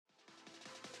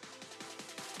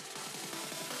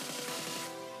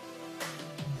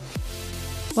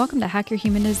Welcome to Hack Your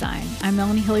Human Design. I'm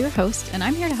Melanie Hill, your host, and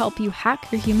I'm here to help you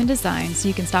hack your human design so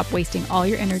you can stop wasting all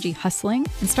your energy hustling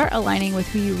and start aligning with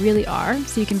who you really are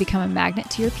so you can become a magnet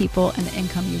to your people and the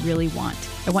income you really want.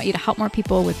 I want you to help more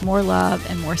people with more love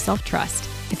and more self-trust.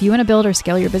 If you want to build or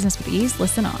scale your business with ease,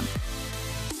 listen on.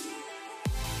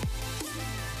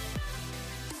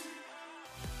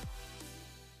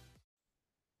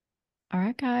 All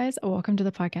right, guys, welcome to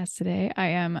the podcast today. I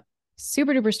am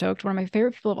super duper stoked. One of my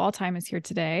favorite people of all time is here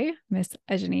today, Miss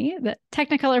Ejani, the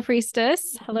Technicolor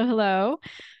Priestess. Hello, hello.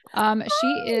 She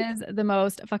is the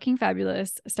most fucking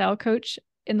fabulous style coach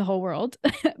in the whole world,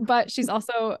 but she's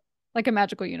also like a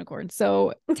magical unicorn.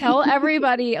 So tell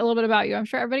everybody a little bit about you. I'm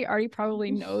sure everybody already probably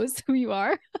knows who you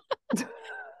are.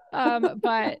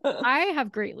 But I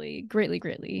have greatly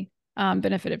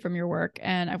benefited from your work,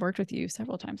 and I've worked with you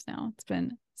several times now. It's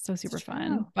been so super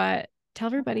fun. But tell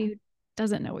everybody who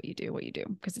doesn't know what you do,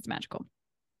 because it's magical.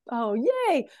 Oh,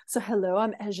 yay. So hello,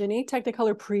 I'm Ejani,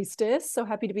 Technicolor Priestess. So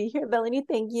happy to be here, Melanie.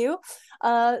 Thank you.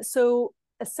 So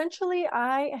essentially,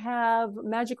 I have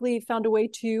magically found a way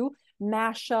to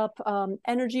mash up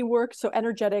energy work, so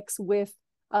energetics, with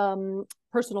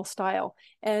personal style.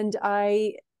 And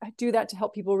I do that to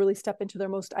help people really step into their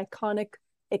most iconic,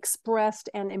 expressed,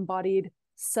 and embodied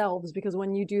selves, because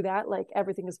when you do that, like,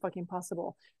 everything is fucking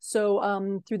possible.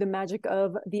 So through the magic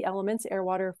of the elements, air,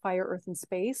 water, fire, earth, and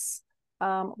space,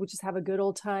 we just have a good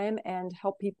old time and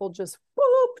help people just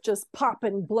pop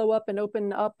and blow up and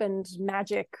open up and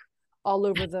magic all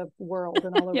over the world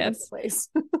and all over the place.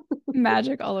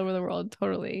 Magic all over the world.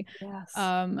 Totally.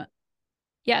 Yes.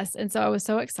 Yes. And so I was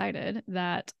so excited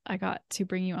that I got to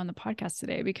bring you on the podcast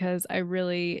today, because I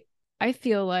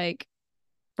feel like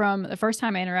from the first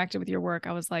time I interacted with your work,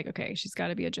 I was like, okay, she's got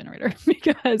to be a generator,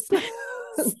 because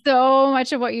so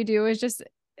much of what you do is just,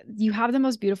 you have the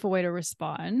most beautiful way to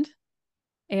respond.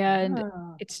 And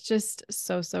it's just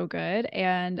so good.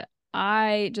 And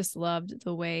I just loved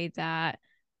the way that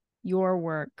your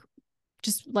work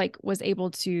just like was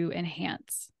able to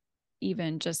enhance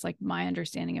even just like my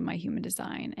understanding of my human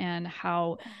design, and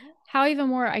how even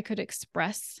more I could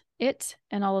express it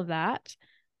and all of that.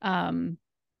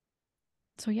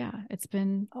 So yeah, it's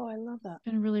been, I love that.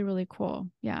 Been really, really cool.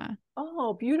 Yeah.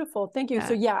 Oh, beautiful. Thank you. Yeah.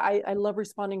 So yeah, I love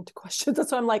responding to questions.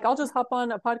 That's why I'm like, I'll just hop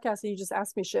on a podcast and you just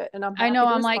ask me shit, and I'm happy I know. to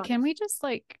I'm respond. like, can we just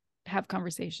like have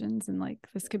conversations, and like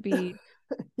this could be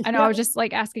I know I was just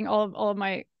like asking all of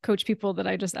my coach people that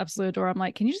I just absolutely adore. I'm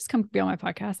like, can you just come be on my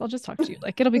podcast? I'll just talk to you.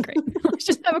 Like, it'll be great. Let's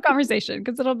just have a conversation,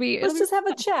 because let's just have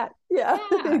a chat. Yeah.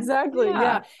 Exactly.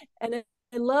 Yeah. And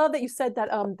I love that you said that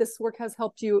this work has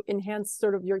helped you enhance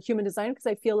sort of your human design, because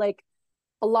I feel like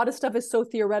a lot of stuff is so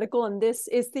theoretical, and this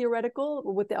is theoretical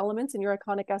with the elements and your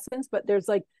iconic essence, but there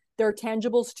are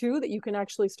tangibles too that you can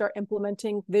actually start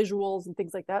implementing, visuals and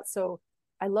things like that. So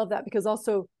I love that, because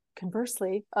also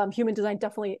conversely, human design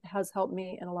definitely has helped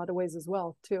me in a lot of ways as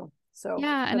well too. So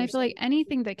yeah, and I feel like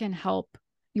anything that can help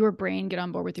your brain get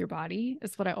on board with your body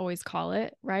is what I always call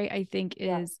it, right? I think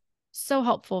is so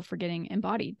helpful for getting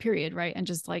embodied, period, right? And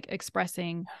just like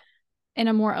expressing in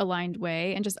a more aligned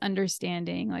way, and just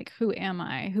understanding like, who am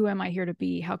I here to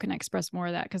be? How can I express more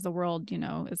of that? Because the world,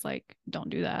 is like, don't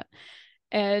do that.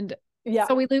 And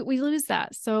so we lose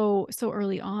that so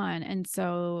early on. And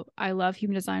so I love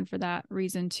human design for that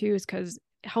reason too, is because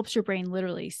it helps your brain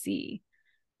literally see,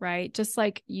 right? Just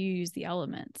like you use the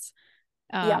elements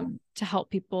to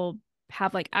help people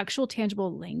have like actual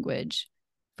tangible language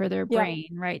for their brain,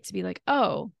 right? To be like,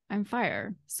 oh, I'm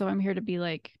fire, so I'm here to be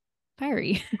like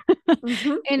fiery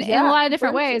in a lot of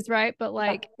different ways, right? But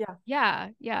like,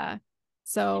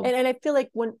 so and I feel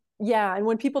like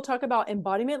when people talk about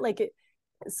embodiment, like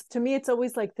to me, it's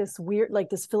always like this weird, like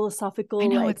this philosophical, I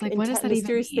know, it's like, what does that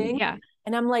mysterious even mean? thing? Yeah.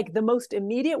 And I'm like, the most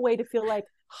immediate way to feel like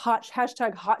hot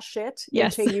shit,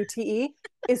 yes. HAUTE,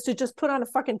 is to just put on a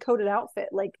fucking coated outfit,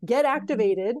 like get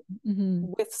activated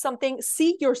with something,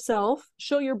 see yourself,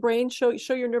 show your brain, show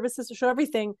your nervous system, show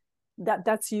everything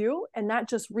that's you. And that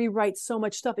just rewrites so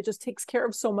much stuff. It just takes care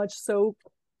of so much so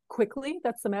quickly.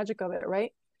 That's the magic of it,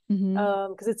 right?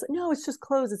 Because it's just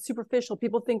clothes, it's superficial.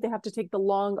 People think they have to take the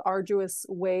long, arduous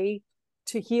way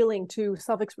to healing, to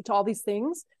to all these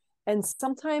things, and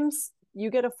sometimes you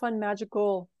get a fun,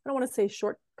 magical, I don't want to say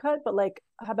shortcut, but like,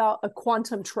 how about a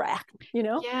quantum track,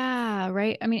 Yeah,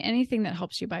 right. I mean, anything that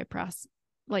helps you bypass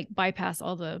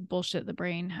all the bullshit the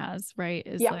brain has, right,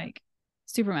 is like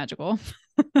super magical.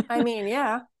 I mean,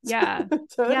 yeah.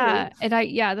 Totally. And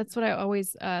that's what I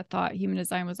always thought human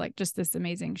design was, like, just this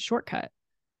amazing shortcut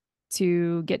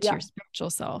to get to your spiritual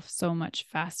self so much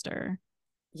faster.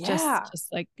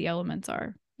 Just like the elements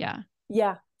are.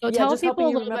 So tell people a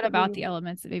little bit about the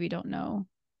elements that maybe don't know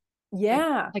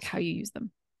Yeah. Like how you use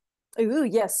them. Ooh,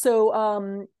 yes.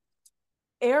 So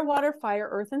air, water, fire,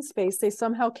 earth, and space, they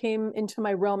somehow came into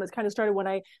my realm. It kind of started when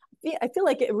I feel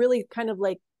like it really kind of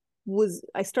like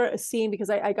I started seeing because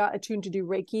I got attuned to do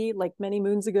Reiki like many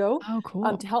moons ago, Oh,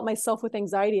 cool. to help myself with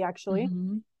anxiety actually.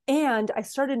 Mm-hmm. And I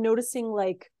started noticing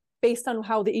like based on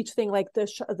how each thing like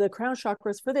the crown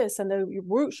chakras for this and the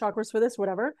root chakras for this,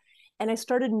 whatever. And I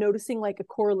started noticing like a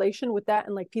correlation with that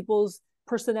and like people's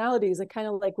personalities and kind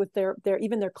of like with their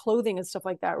even their clothing and stuff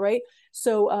like that, right?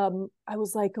 So I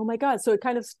was like, oh my god. So it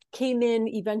kind of came in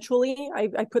eventually.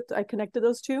 I connected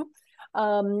those two.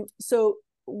 So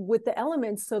with the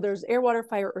elements, so there's air, water,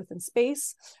 fire, earth, and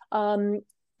space.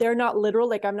 They're not literal.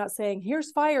 Like I'm not saying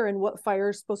here's fire and what fire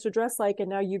is supposed to dress like, and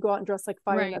now you go out and dress like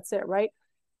fire and Right. that's it, right?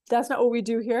 That's not what we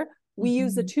do here. We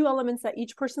use the Mm-hmm. two elements that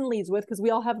each person leads with because we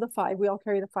all have the five. We all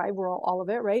carry the five. We're all of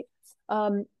it, right?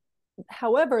 Um,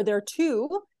 However, there are two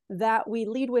that we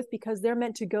lead with because they're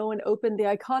meant to go and open the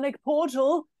iconic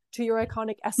portal to your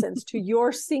iconic essence, to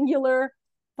your singular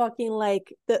fucking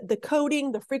like the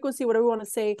coding, the frequency, whatever you want to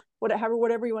say,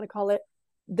 whatever you want to call it,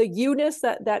 the you-ness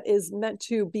that is meant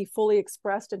to be fully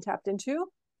expressed and tapped into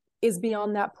is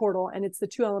beyond that portal. And it's the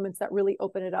two elements that really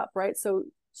open it up, right? So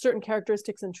certain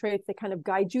characteristics and traits that kind of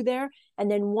guide you there.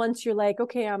 And then once you're like,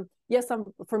 okay, I'm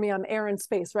air and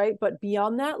space, right? But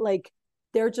beyond that, like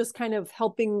they're just kind of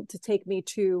helping to take me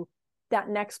to that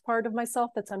next part of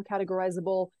myself that's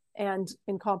uncategorizable and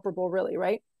incomparable, really,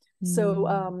 right?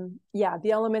 So yeah,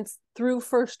 the elements through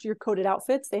first your coded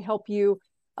outfits, they help you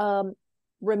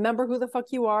remember who the fuck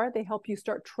you are. They help you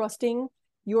start trusting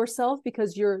yourself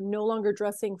because you're no longer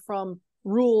dressing from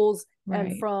rules and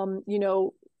Right. from,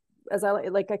 as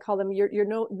I call them, you're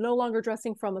no longer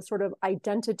dressing from a sort of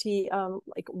identity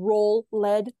like role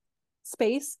led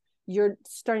space. You're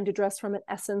starting to dress from an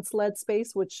essence led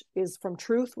space, which is from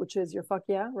truth, which is your fuck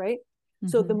yeah, right?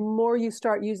 So the Mm-hmm. more you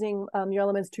start using your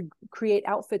elements to create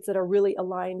outfits that are really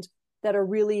aligned, that are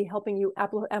really helping you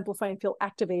amplify and feel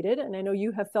activated. And I know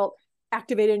you have felt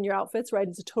activated in your outfits, right?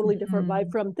 It's a totally different Mm-hmm.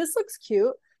 vibe from this looks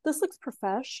cute, this looks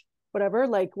profesh, whatever.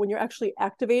 Like when you're actually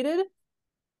activated,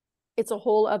 it's a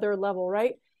whole other level,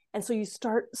 right? And so you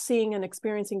start seeing and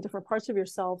experiencing different parts of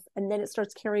yourself, and then it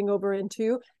starts carrying over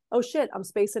into, oh shit, I'm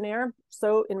space and air.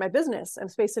 So in my business, I'm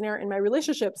space and air in my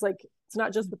relationships. Like it's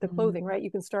not just with the clothing, Mm-hmm. right?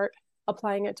 You can start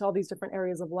applying it to all these different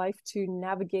areas of life to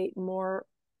navigate more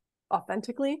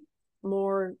authentically,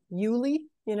 more youly.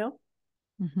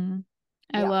 Mm-hmm.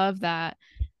 I Yeah. love that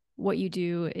what you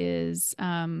do is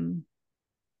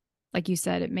like you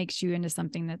said, it makes you into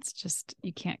something that's just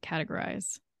you can't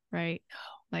categorize, right?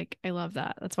 Like I love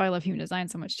that. That's why I love human design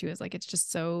so much too, is like it's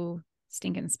just so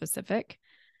stinking specific,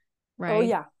 Oh right?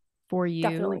 yeah, For you,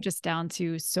 definitely. just down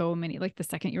to so many, like the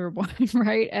second you were born,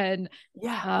 right?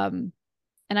 Yeah. Um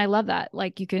and I love that.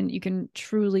 Like you can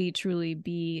truly, truly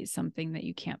be something that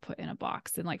you can't put in a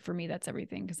box. And like for me, that's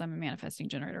everything because I'm a manifesting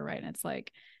generator, right? And it's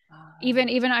like even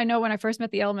I know when I first met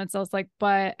the elements, I was like,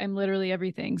 but I'm literally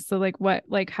everything. So like what,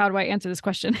 like how do I answer this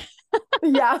question?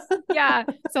 Yeah. Yeah.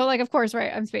 So like of course,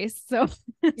 right. I'm space. So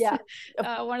Yeah.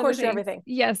 Of one of the course you're things. everything.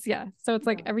 Yes, yeah. So it's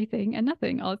like Yeah. everything and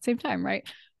nothing all at the same time, right?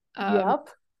 Um, Yep.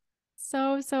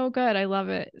 so good. I love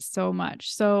it so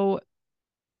much. So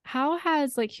how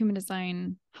has like human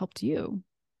design helped you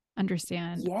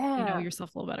understand, Yeah.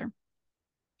 yourself a little better?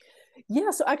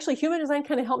 Yeah, so actually human design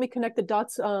kind of helped me connect the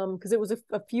dots because it was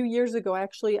a few years ago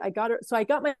actually. I got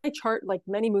my chart like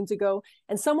many moons ago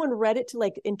and someone read it to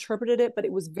like interpreted it, but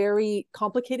it was very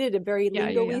complicated and very Yeah, yeah,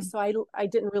 lingo-y, yeah. so I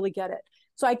didn't really get it.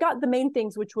 So I got the main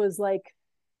things, which was like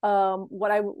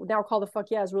what I now call the fuck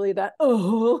yeah is really that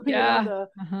oh Yeah. the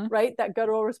Uh-huh. right, that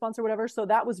guttural response or whatever. So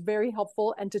that was very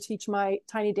helpful, and to teach my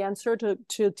tiny dancer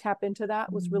to tap into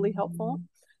that was really helpful.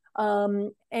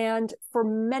 Mm. And for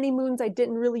many moons, I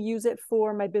didn't really use it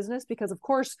for my business because, of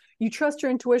course, you trust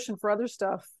your intuition for other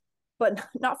stuff, but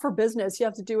not for business. You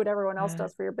have to do what everyone else Yeah.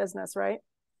 does for your business, right?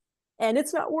 And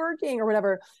it's not working or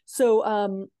whatever. So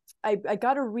I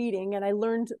got a reading and I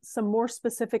learned some more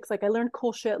specifics. Like I learned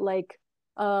cool shit like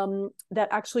that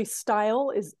actually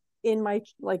style is in my,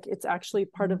 like, it's actually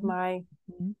part of Mhm. my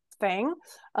Mhm. thing.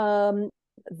 Um,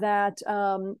 that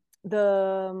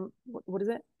what is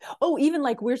it? Oh, even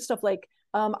like weird stuff like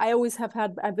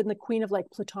I've been the queen of like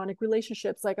platonic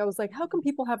relationships. Like I was like, how come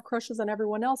people have crushes on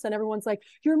everyone else and everyone's like,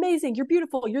 you're amazing, you're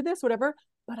beautiful, you're this, whatever,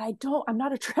 but I'm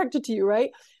not attracted to you,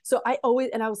 right? So I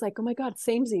was like, oh my God,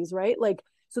 samesies, right? Like,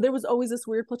 so there was always this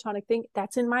weird platonic thing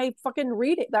that's in my fucking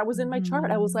reading, that was in my chart.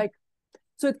 I was Mhm. like,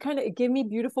 so it gave me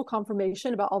beautiful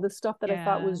confirmation about all this stuff that I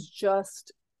thought Yeah. was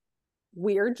just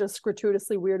weird, just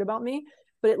gratuitously weird about me.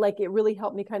 But it really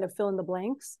helped me kind of fill in the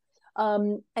blanks.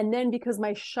 And then because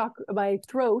my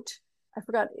throat, I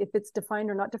forgot if it's defined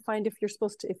or not defined, if you're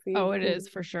supposed to, if you, Oh, it is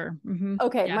for sure.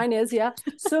 okay, Yeah. mine is, yeah.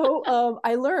 So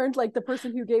I learned, like, the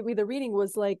person who gave me the reading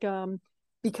was like,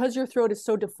 because your throat is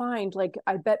so defined, like,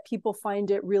 I bet people find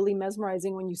it really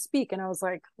mesmerizing when you speak. And I was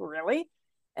like, really?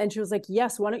 And she was like,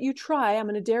 yes, why don't you try? I'm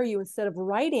going to dare you, instead of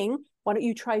writing, why don't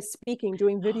you try speaking,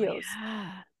 doing Oh videos?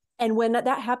 yeah. And when that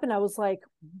happened, I was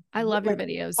I love your like,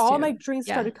 videos all too. my dreams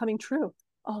Yeah. started coming true.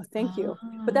 Oh, thank you.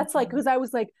 But Ah. that's like, because I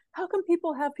was like, how come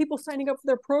people have people signing up for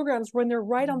their programs when they're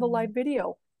right on the live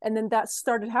video? And then that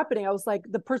started happening. I was like,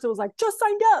 the person was like, just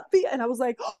signed up. And I was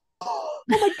like, oh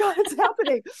my God, it's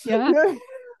happening. Yeah.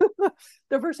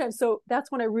 The first time. So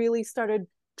that's when I really started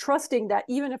trusting that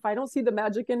even if I don't see the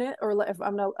magic in it, or if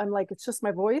I'm not, I'm like, it's just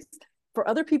my voice. For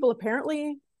other people,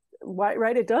 apparently,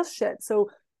 right, it does shit. So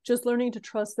just learning to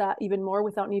trust that even more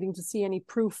without needing to see any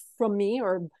proof from me,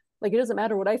 or like, it doesn't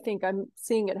matter what I think, I'm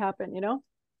seeing it happen, you know?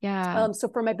 Yeah. So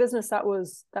for my business, that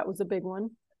was a big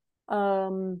one.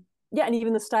 Yeah. And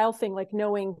even the style thing, like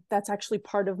knowing that's actually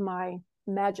part of my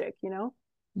magic, you know?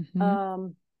 Mm-hmm.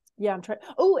 Yeah, I'm trying.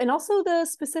 Oh, and also the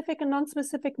specific and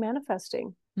non-specific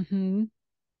manifesting. Mm-hmm.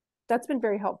 That's been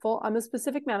very helpful. I'm a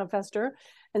specific manifester.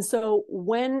 And so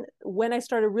when I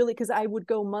started really, because I would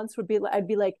go months, I'd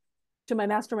be like to my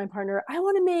mastermind partner, I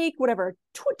want to make whatever,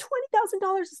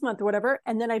 $20,000 this month or whatever.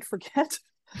 And then I'd forget.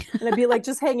 And I'd be like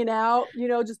just hanging out, you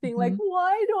know, just being like, Mm-hmm.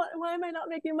 why am I not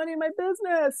making money in my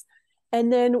business?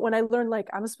 And then when I learned, like,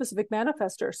 I'm a specific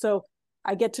manifester, so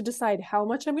I get to decide how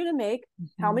much I'm going to make,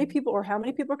 how many Mm-hmm. people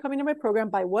are coming to my program,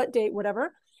 by what date,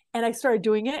 whatever. And I started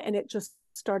doing it, and it just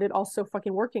started also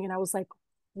fucking working. And I was like,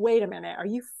 wait a minute, are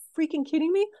you freaking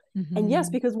kidding me? And yes,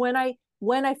 Mm-hmm. because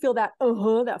when I feel that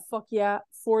fuck yeah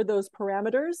for those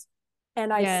parameters,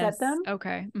 and I set Yes. them,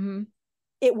 Okay. Mm-hmm.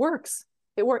 it works.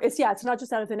 It works. It's not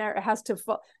just out of thin air. It has to.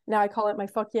 Now I call it my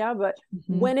fuck yeah, but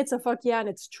Mm-hmm. when it's a fuck yeah and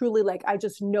it's truly like I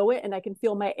just know it, and I can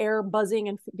feel my air buzzing,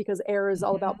 and because air is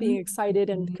all about being excited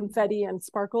and Mm-hmm. confetti and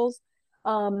sparkles.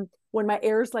 When my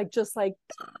air's like just like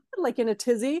in a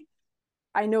tizzy,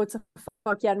 I know it's a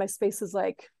fuck yeah, and my space is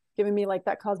like giving me like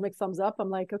that cosmic thumbs up. I'm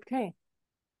like, okay,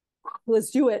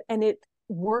 let's do it, and it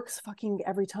works fucking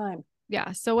every time.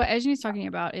 Yeah. So what Ejni's talking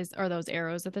about are those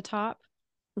arrows at the top.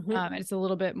 Mm-hmm. It's a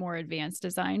little bit more advanced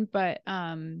design, but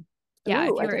yeah,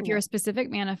 Ooh, I if didn't you're a know.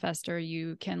 specific manifester,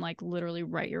 you can like literally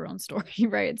write your own story,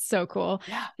 right? It's so cool.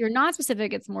 Yeah. You're not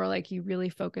specific, it's more like you really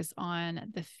focus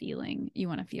on the feeling you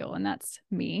want to feel, and that's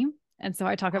me. And so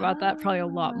I talk about that probably a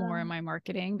lot more in Ah, my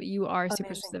marketing, but you are super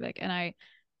amazing. specific, and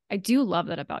I do love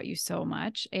that about you so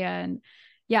much. And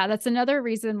yeah, that's another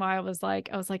reason why I was like,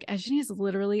 Ejni is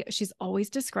literally, she's always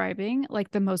describing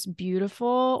like the most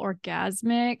beautiful,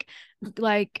 orgasmic,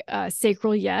 like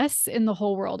sacral yes in the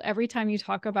whole world. Every time you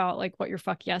talk about like what your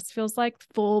fuck yes feels like,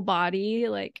 full body,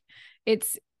 like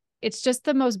it's it's just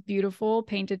the most beautiful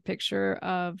painted picture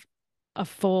of a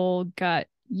full gut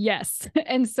yes.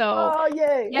 And so Oh,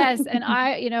 yay. yes, and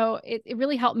it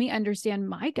really helped me understand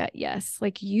my gut yes,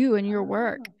 like you and your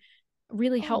work Oh,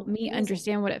 really helped oh, me amazing.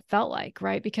 understand what it felt like,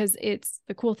 right? Because it's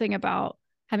the cool thing about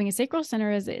having a sacral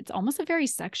center is it's almost a very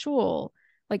sexual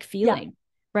like Yeah, feeling,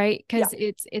 right? yeah,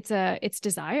 Because it's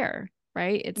desire,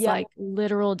 right? It's yeah. like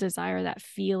literal desire, that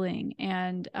feeling.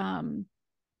 And you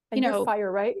And you're know, fire,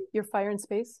 right? You're fire in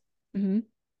space. mhm,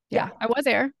 Yeah, yeah, I was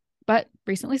there, but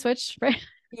recently switched, right?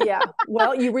 yeah.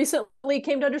 Well, you recently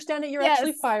came to understand that you're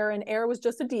actually Yes, fire, and air was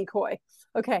just a decoy.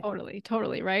 Okay. totally,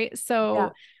 totally, right? Yeah,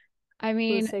 So I blue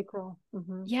mean, sacral.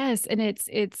 Mm-hmm. yes, and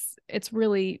it's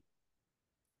really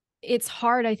it's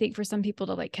hard, I think, for some people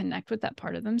to like connect with that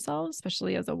part of themselves,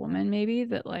 especially as a woman, maybe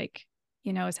that like,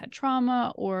 has had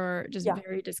trauma or just Yeah.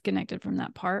 very disconnected from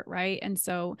that part. Right. And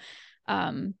so,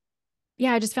 um,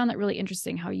 yeah, I just found that really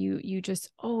interesting how you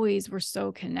just always were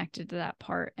so connected to that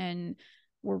part and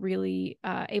were really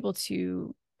able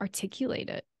to articulate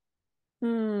it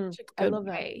Mm, in a I good love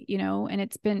that. way, and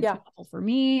it's been Yeah, helpful for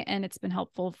me, and it's been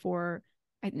helpful for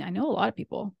I know a lot of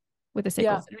people with a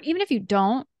sacral yeah, center. Even if you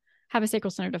don't have a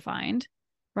sacral center defined,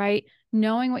 right?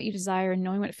 Knowing what you desire and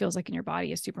knowing what it feels like in your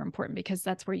body is super important because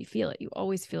that's where you feel it. You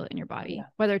always feel it in your body, yeah,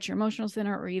 whether it's your emotional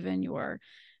center or even your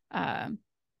uh,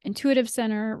 intuitive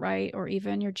center, right? Or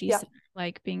even your G yeah, center,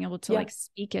 like being able to yeah. like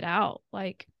speak it out,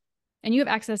 like, and you have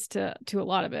access to a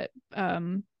lot of it.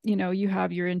 You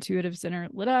have your intuitive center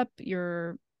lit up,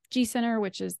 your G center,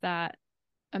 which is that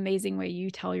amazing way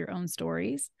you tell your own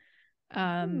stories,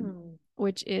 Hmm.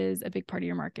 which is a big part of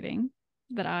your marketing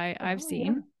that I've Oh, yeah.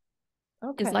 seen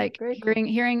is Okay, like very cool.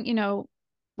 hearing,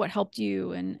 what helped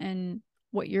you and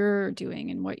what you're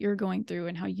doing and what you're going through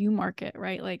and how you market,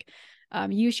 right? Like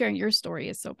You sharing your story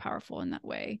is so powerful in that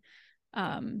way.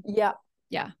 Yeah.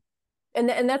 Yeah.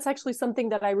 And that's actually something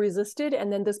that I resisted.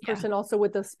 And then this Yeah. person also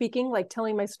with the speaking, like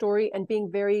telling my story and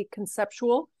being very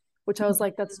conceptual, which I was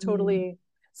like, that's totally,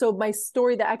 so my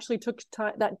story that actually took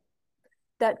time,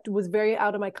 that was very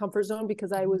out of my comfort zone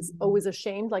because I was always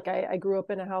ashamed. Like I grew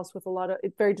up in a house with a lot of,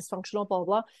 very dysfunctional, blah,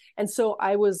 blah. And so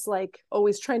I was like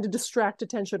always trying to distract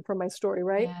attention from my story.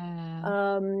 Right.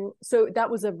 Yeah. So that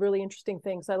was a really interesting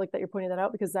thing. So I like that you're pointing that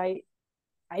out because I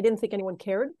didn't think anyone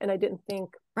cared and I didn't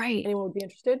think Right. anyone would be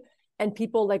interested. And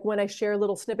people, like when I share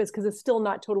little snippets, because it's still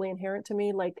not totally inherent to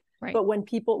me, like, Right. but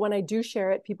when I do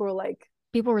share it, people are like,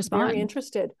 people respond. very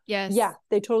interested. Yes. Yeah,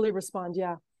 they totally respond.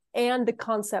 Yeah. And the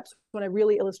concepts, when I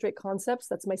really illustrate concepts,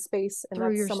 that's my space. And Through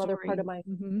that's your some story. other part of my,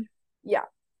 yeah.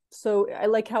 So I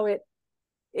like how it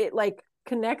like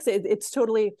connects. It's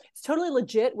totally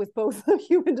legit with both the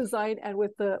human design and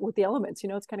with the elements,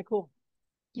 it's kind of cool.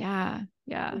 Yeah.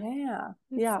 Yeah. Yeah.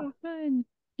 It's Yeah. so fun.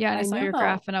 Yeah. And I saw your know.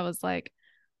 graph and I was like,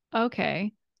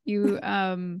 okay, you,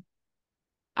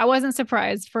 I wasn't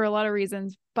surprised for a lot of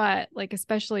reasons, but like,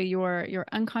 especially your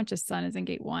unconscious sun is in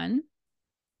gate 1,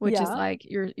 which is Yeah. like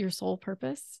your soul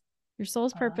purpose. Your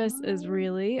soul's purpose is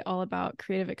really all about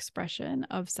creative expression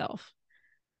of self.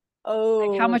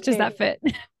 Like, how much does that fit?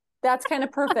 That's kind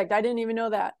of perfect. I didn't even know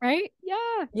that. Right?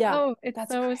 Yeah. Yeah. Oh, it's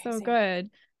That's so crazy. good.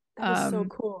 That is so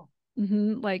cool.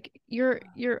 Like you're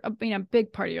a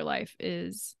big part of your life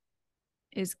is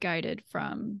guided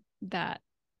from that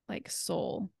like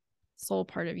soul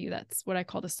part of you. That's what I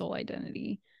call the soul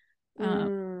identity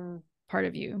part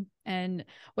of you. And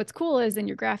what's cool is in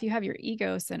your graph you have your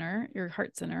ego center, your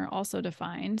heart center also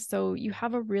defined. So you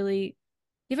have a great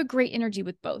energy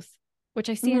with both, which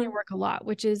I see in your work a lot,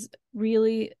 which is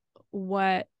really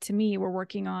what to me we're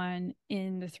working on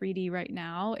in the 3D right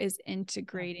now, is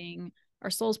integrating our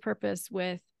soul's purpose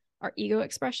with our ego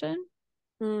expression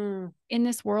in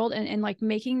this world, and like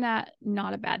making that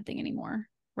not a bad thing anymore.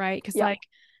 Right. Because like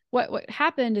what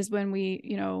happened is when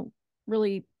we,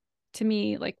 really, to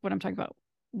me, like what I'm talking about,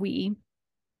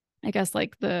 I guess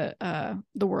like the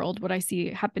world, what I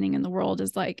see happening in the world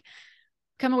is like,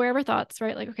 become aware of our thoughts,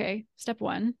 right? Like, okay, step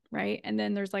 1, right? And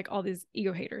then there's like all these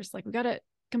ego haters, like we got to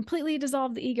completely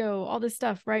dissolve the ego, all this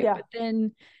stuff, right? Yeah. But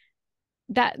then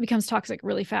that becomes toxic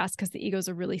really fast because the ego is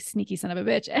a really sneaky son of a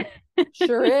bitch.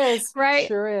 Sure is. Right.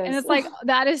 Sure is. And it's like,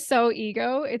 that is so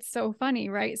ego. It's so funny,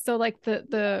 right? So like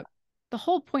the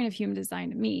whole point of human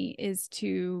design to me is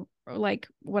to, like,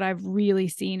 what I've really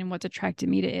seen and what's attracted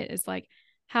me to it is like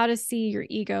how to see your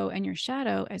ego and your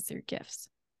shadow as their gifts.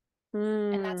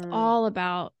 And that's all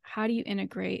about how do you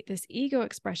integrate this ego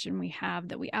expression we have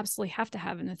that we absolutely have to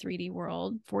have in the 3D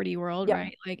world, 4D world,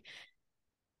 right? Like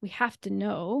we have to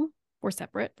know we're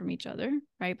separate from each other,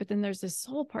 right? But then there's this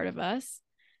soul part of us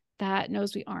that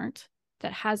knows we aren't,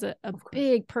 that has a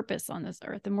big purpose on this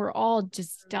earth. And we're all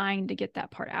just dying to get that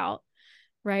part out,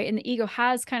 right? And the ego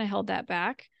has kind of held that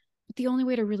back. But the only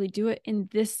way to really do it in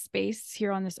this space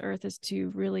here on this earth is to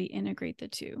really integrate the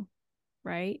two.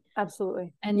 Right.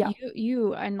 Absolutely. And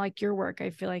you and like your work,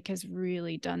 I feel like has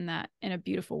really done that in a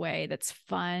beautiful way. That's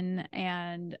fun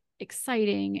and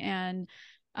exciting and,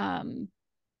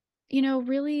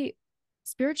 really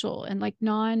spiritual and like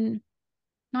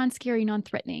non-scary,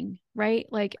 non-threatening. Right.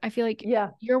 Like, I feel like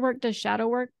your work does shadow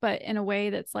work, but in a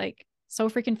way that's like so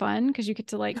freaking fun because you get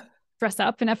to like dress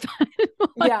up and have fun.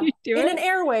 You do in it. an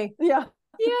airway. Yeah.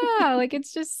 Like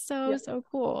it's just so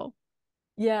cool.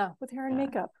 Yeah, with hair and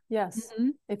makeup. Yes,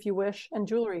 if you wish, and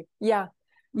jewelry. Yeah.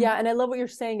 And I love what you're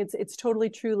saying. It's totally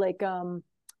true. Like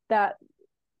that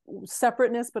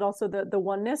separateness, but also the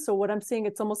oneness. So what I'm seeing,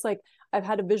 it's almost like I've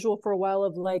had a visual for a while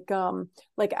of like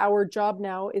our job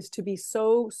now is to be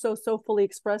so fully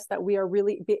expressed that we are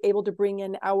really be able to bring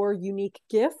in our unique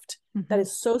gift that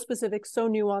is so specific, so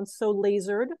nuanced, so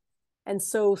lasered, and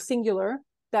so singular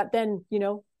that then,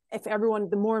 if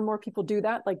the more and more people do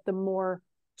that, like the more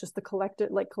just the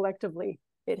collective, like collectively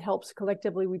it helps,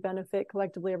 collectively we benefit,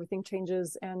 collectively everything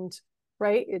changes, and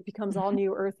right, it becomes all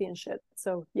new earthy and shit.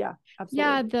 So yeah,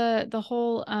 absolutely. The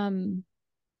whole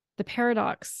the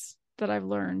paradox that I've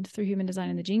learned through human design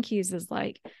and the Gene Keys is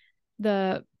like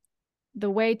the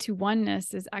way to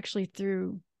oneness is actually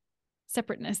through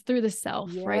separateness, through the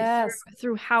self, right?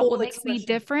 Through how what makes me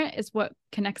different is what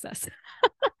connects us.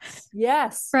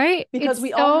 Right? Because it's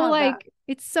we so all have like that.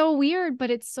 It's so weird, but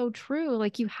it's so true.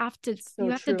 Like you have to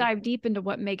dive deep into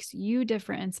what makes you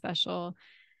different and special,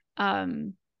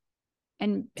 and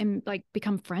like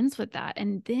become friends with that,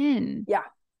 and then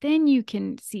you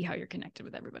can see how you're connected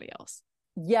with everybody else.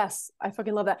 Yes, I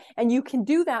fucking love that. And you can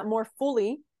do that more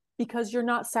fully because you're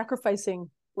not sacrificing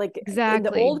Like in the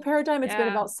Exactly. old paradigm, it's been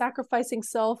Yeah. about sacrificing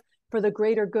self for the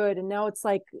greater good. And now it's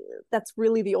like, that's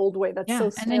really the old way. That's Yeah. so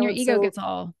And then stale your and ego so gets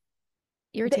all that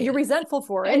you're irritated. resentful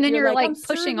for And it. then You're you're like, like I'm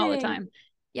pushing all the serving. time.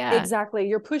 Yeah. Exactly.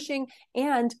 You're pushing,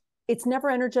 and it's never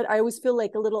energetic. I always feel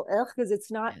like a little ugh, because it's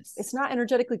Yes. not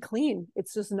energetically clean.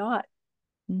 It's just not.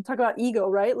 Mm. Talk about ego,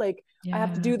 right? Like I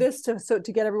have to Yeah. do this to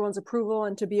get everyone's approval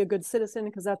and to be a good citizen,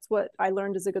 because that's what I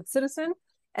learned as a good citizen.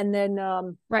 And then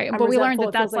Right. I'm But we learned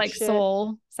resentful. that It feels that's like like shit.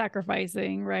 soul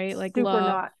sacrificing, right? Like Super love.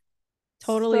 not.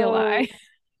 Totally a lie.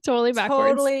 So Totally backwards.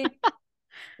 totally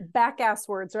back ass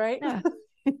words, right? Yeah.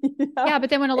 Yeah, Yeah. But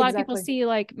then when a lot of people exactly. see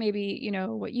like maybe,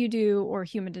 what you do or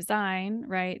human design,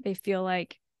 right? They feel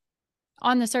like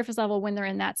on the surface level when they're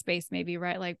in that space, maybe,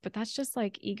 right? Like, but that's just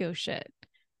like ego shit.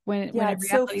 When Yeah, in it's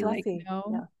so reality, like, fluffy. no,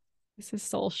 Yeah. this is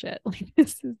soul shit. Like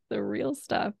this is the real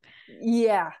stuff.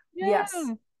 Yeah. Yes. Yeah. It's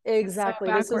so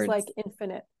Exactly. This is like backwards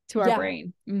infinite. to our Yeah.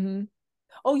 brain. Mm-hmm.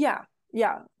 Oh yeah.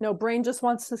 Yeah. No, brain just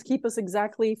wants to keep us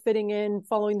exactly fitting in,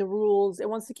 following the rules. It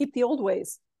wants to keep the old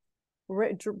ways.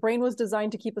 Brain was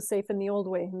designed to keep us safe in the old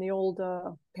way, in the old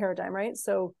paradigm, right?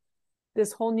 So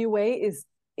this whole new way is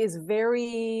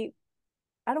very,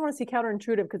 I don't want to say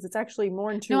counterintuitive, because it's actually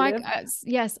more No, intuitive.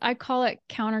 yes, I call it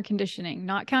counter conditioning,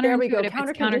 not There we go. counterintuitive. It's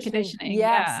Counter counter conditioning. conditioning.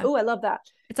 Yes. Yeah. Oh, I love that.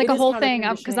 It's like It a is whole counter thing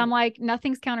because I'm conditioning. like,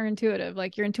 nothing's counterintuitive.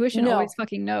 Like your intuition always No.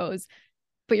 fucking knows,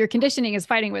 but your conditioning is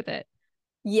fighting with it.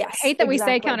 I Yes, hate that we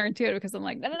say exactly. counterintuitive because I'm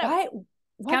like, no, no, no,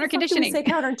 Why counter the fuck do we conditioning. say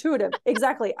counterintuitive?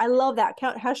 Exactly. I love that.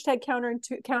 Hashtag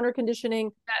counter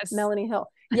conditioning, Yes. Melanie Hill.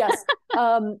 Yes.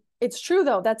 It's true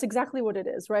though. That's exactly what it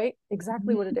is, right?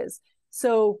 Exactly what Mhm. it is.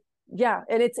 So yeah,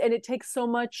 and it takes so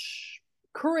much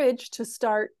courage to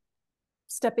start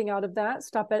stepping out of that,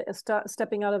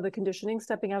 stepping out of the conditioning,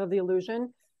 stepping out of the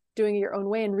illusion, doing it your own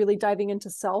way, and really diving into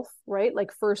self, right?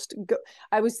 Like first go,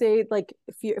 I would say, like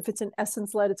if it's an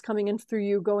essence led, it's coming in through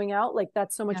you, going out, like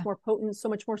that's so much Yeah. more potent, so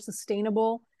much more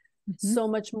sustainable, Mhm. so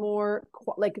much more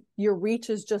like your reach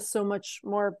is just so much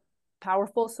more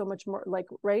powerful, so much more like,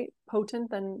 right,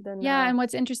 potent than Yeah. And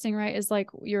what's interesting, right, is like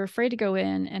you're afraid to go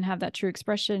in and have that true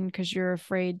expression because you're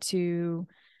afraid to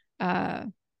uh,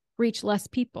 reach less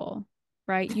people,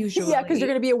 right? yeah, because you're Usually.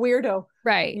 going to be a weirdo.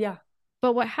 Right. Yeah.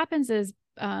 But what happens is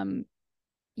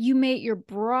you may, your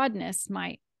broadness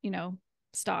might,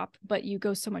 stop, but you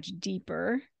go so much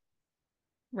deeper,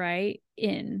 right?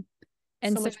 In.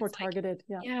 And So so much more it's like, targeted.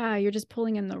 Yeah. yeah, you're just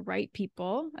pulling in the right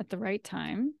people at the right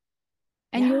time.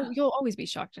 And Yeah. you'll always be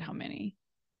shocked at how many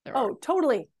there are. Oh,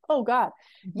 totally. Oh God.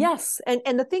 Mhm. Yes.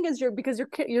 And the thing is, because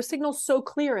your signal's so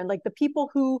clear, and like the people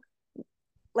who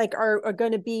like are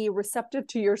going to be receptive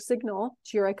to your signal,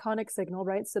 to your iconic signal,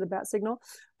 right, instead of bat signal,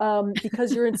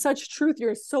 because you're in such truth,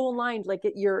 you're so aligned, like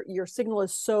your signal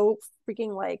is so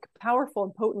freaking like powerful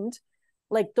and potent.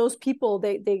 Like those people,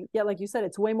 they yeah, like you said,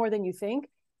 it's way more than you think,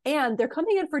 and they're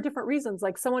coming in for different reasons.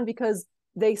 Like someone because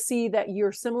they see that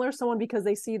you're similar, someone because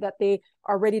they see that they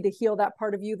are ready to heal that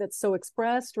part of you that's so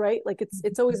expressed, right? Like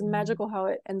it's always magical how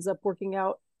it ends up working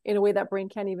out in a way that brain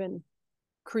can't even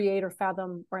create or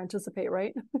fathom or anticipate,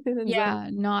 right? It ends up, Yeah,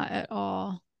 not at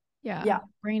all. Yeah. yeah.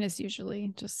 Brain is usually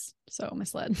just so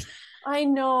misled. I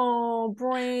know,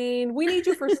 brain. We need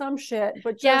you for some shit,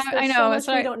 but Yeah, just I there's so know. That's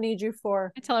much what we don't need you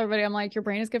for. I tell everybody. I'm like, your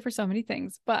brain is good for so many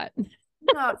things, but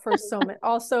Not for so many.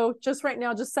 Also, just right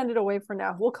now, just send it away for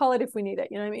now. We'll call it if we need it.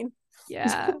 You know what I mean?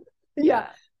 yeah. Yeah. Yeah.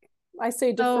 I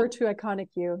say defer So to iconic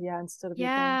you. Yeah. Instead of your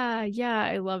brain. yeah, yeah,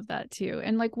 I love that too.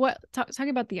 And like talking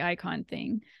about the icon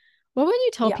thing, what would you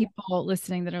tell Yeah. people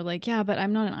listening that are like, yeah, but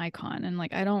I'm not an icon and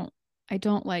like I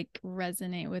don't like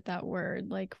resonate with that word.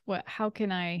 Like how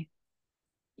can I,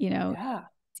 you know, Yeah.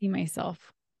 see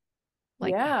myself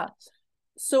like that? Yeah.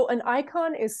 So an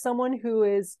icon is someone who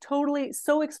is totally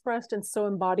so expressed and so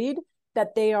embodied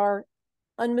that they are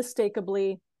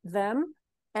unmistakably them,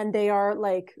 and they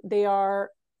are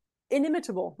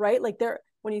inimitable, right? Like they're,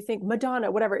 when you think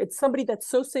Madonna, whatever, it's somebody that's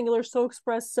so singular, so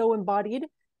expressed, so embodied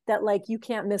that like you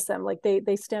can't miss them. Like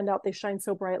they stand out, they shine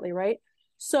so brightly, right?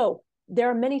 So there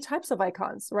are many types of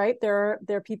icons, right? There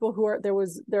are people who are there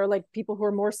are like people who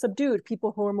are more subdued,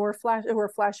 people who are more who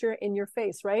are flashier in your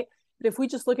face, right? But if we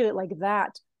just look at it like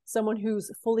that, someone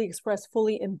who's fully expressed,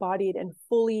 fully embodied, and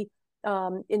fully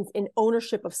in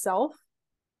ownership of self,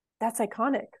 that's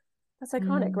iconic. That's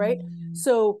iconic, right? Mm.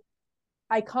 So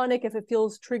iconic, if it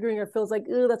feels triggering or feels like,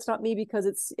 oh, that's not me, because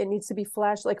it needs to be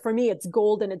flash. Like for me, it's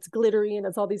gold and it's glittery and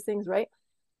it's all these things, right?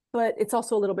 But it's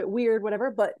also a little bit weird, whatever.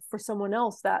 But for someone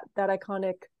else, that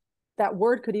iconic, that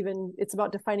word could even, it's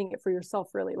about defining it for yourself,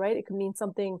 really, right? It could mean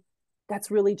something that's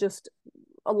really just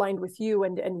aligned with you,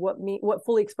 and what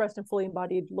fully expressed and fully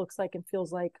embodied looks like and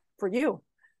feels like for you,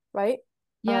 right?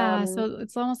 Yeah. So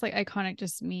it's almost like iconic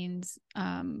just means,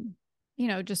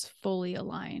 just fully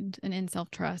aligned and in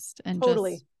self-trust and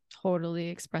Totally. just totally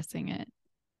expressing it.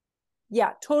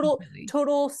 Yeah. Completely.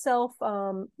 Total self,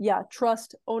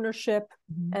 trust, ownership,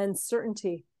 Mhm. and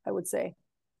certainty, I would say.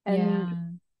 And Yeah.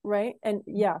 right. And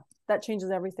yeah, that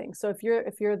changes everything. So if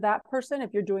you're that person,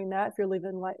 if you're doing that, if you're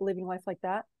living life like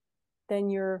that, then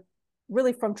you're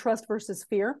really from trust versus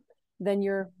fear, then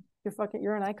you're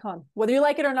an icon, whether you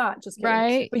like it or not. Just kidding.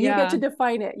 Right. But you get Yeah. to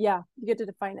define it. Yeah, you get to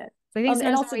define it. So I think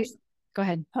And sometimes also just, go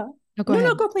ahead. huh? No, go No, no,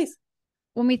 ahead. go please.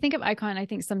 When we think of icon, I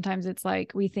think sometimes it's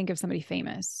like we think of somebody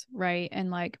famous, right?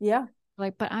 And Yeah,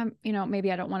 but I'm,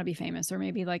 maybe I don't want to be famous, or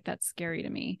maybe like that's scary to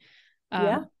me.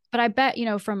 yeah. But I bet,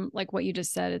 from like what you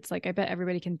just said, it's like I bet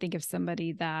everybody can think of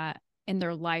somebody that in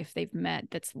their life they've met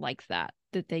that's like that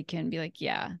they can be like,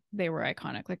 yeah, they were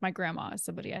iconic. Like my grandma is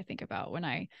somebody I think about when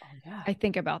Oh yeah, I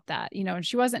think about that, and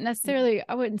she wasn't yeah. necessarily,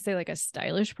 I wouldn't say like a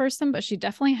stylish person, but she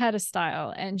definitely had a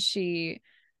style, and she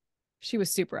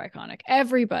was super iconic.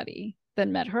 Everybody that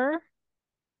met her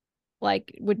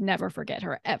like would never forget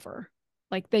her ever.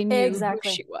 Like they knew who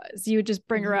Exactly. she was. You would just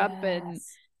bring her up, and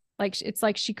Yes. like it's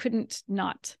like she couldn't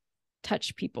not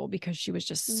touch people because she was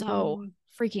just so Mm,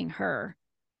 freaking her,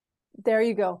 there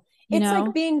you go. you It's like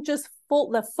know? being just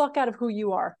full the fuck out of who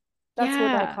you are. That's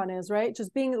what Yeah. icon is, right?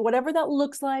 Just being whatever that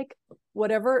looks like,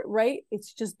 whatever, right?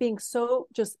 It's just being so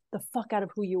just the fuck out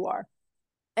of who you are.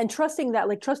 And trusting that,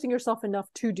 like trusting yourself enough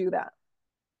to do that.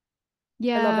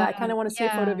 I love Yeah. that. I kind of want to see a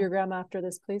photo of Yeah. your grandma after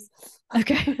this, please.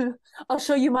 Okay. I'll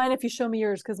show you mine if you show me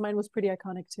yours, because mine was pretty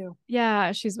iconic too.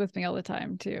 Yeah, she's with me all the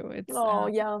time too. Oh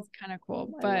yeah, It's kind of cool. I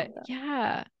love But that.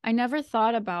 yeah, I never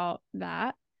thought about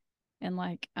that. And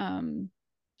like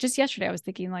just yesterday I was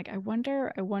thinking like I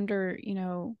wonder,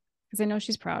 because I know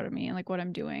she's proud of me and like what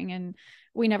I'm doing. And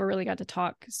we never really got to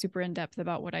talk super in depth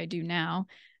about what I do now.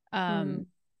 Mm.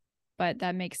 But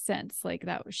that makes sense. Like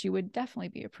that she would definitely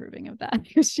be approving of that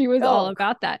because she was all Oh,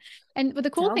 about that. And but the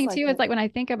cool sounds thing like too is it. like when I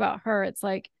think about her, it's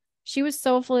like she was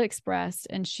so fully expressed,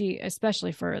 and she,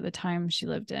 especially for the time she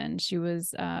lived in, she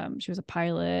was a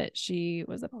pilot, she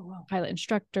was a Oh wow. pilot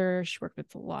instructor, she worked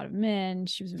with a lot of men,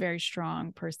 she was a very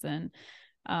strong person.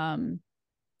 um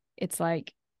it's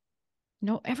like,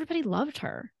 no, everybody loved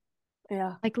her,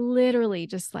 Yeah, like literally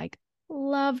just like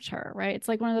loved her, right? It's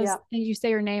like one of those yeah, things, you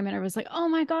say her name and it was like, oh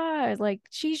my god, like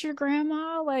she's your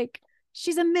grandma, like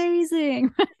she's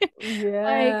amazing. like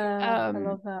yeah. I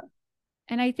love that.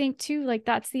 and I think too, like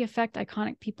that's the effect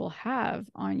iconic people have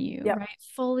on you, Yep. right?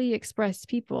 Fully expressed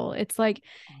people, it's like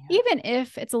Oh yeah. even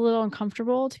if it's a little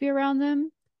uncomfortable to be around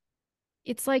them,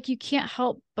 it's like you can't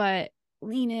help but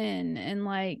lean in and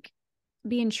like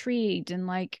be intrigued and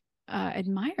like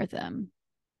admire them.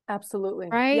 Absolutely.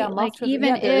 Yeah, Right? Like moth to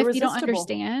even yeah, they're if you don't irresistible.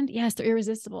 understand, yes, they're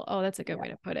irresistible. Oh, that's a good Yeah. way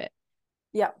to put it.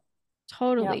 Yeah. Yeah.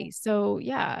 Totally. So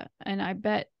yeah, and I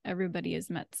bet everybody has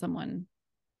met someone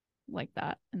like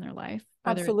that in their life,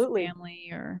 whether it's Absolutely. family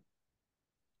or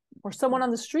Or someone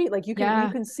on the street, like you yeah.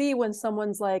 can see when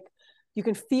someone's like you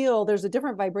can feel there's a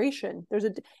different vibration.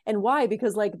 And why?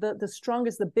 Because like the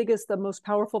strongest, the biggest, the most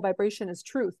powerful vibration is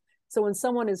truth. So when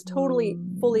someone is totally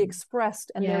fully Ooh,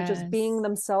 expressed and they're just being yes.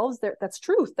 themselves, that's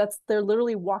truth. They're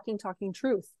literally walking, talking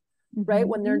truth, right?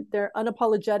 When Mm-hmm. they're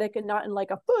unapologetic and not in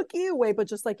like a fuck you way, but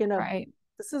just like in a Right.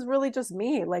 this is really just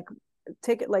me. Like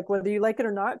take it, like whether you like it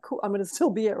or not, cool. I'm gonna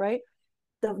still be it, right?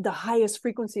 The highest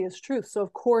frequency is truth. So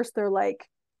of course they're like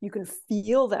you can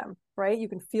feel them, right? You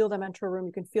can feel them enter a room,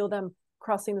 you can feel them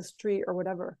crossing the street or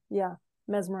whatever. Yeah,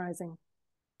 mesmerizing.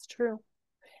 It's true.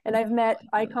 And I've met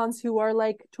icons who are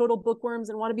like total bookworms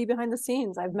and want to be behind the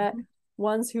scenes. I've met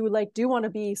ones who like do want to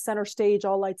be center stage,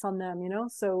 all lights on them, you know?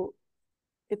 So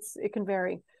it can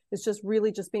vary. It's just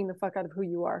really just being the fuck out of who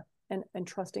you are and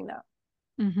trusting that.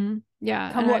 Mm-hmm.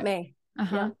 Yeah. Come what may. Yeah.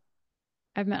 Uh-huh.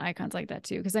 I've met icons like that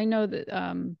too. Because I know that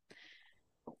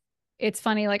it's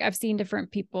funny, like I've seen different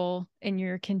people in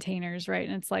your containers, right?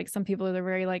 And it's like some people are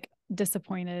very like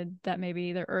disappointed that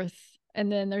maybe they're earth,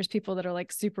 and then there's people that are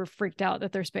like super freaked out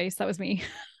that they're space. That was me.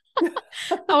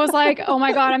 I was like, oh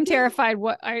my god, I'm terrified,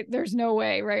 there's no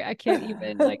way, right? I can't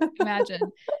even like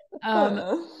imagine. But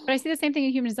I see the same thing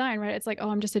in human design, right? It's like, oh,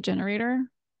 I'm just a generator,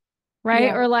 right?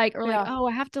 Yeah. Or like Yeah. oh,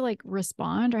 I have to like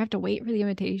respond or I have to wait for the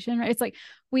invitation, right? It's like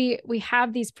we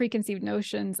have these preconceived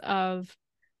notions of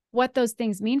what those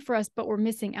things mean for us, but we're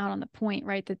missing out on the point,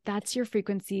 right? That's your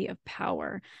frequency of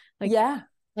power. Like Yeah.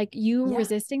 you Yeah.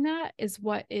 resisting that is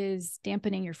what is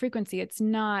dampening your frequency. It's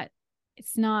not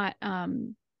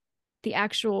the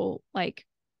actual like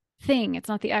thing. It's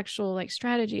not the actual like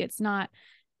strategy. It's not,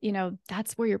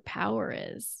 that's where your power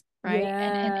is, right?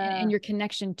 And Yeah. your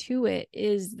connection to it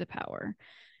is the power.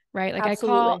 right? Like I call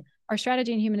Absolutely. our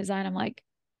strategy in human design, I'm like,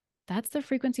 that's the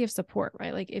frequency of support,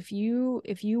 right? Like if you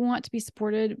want to be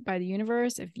supported by the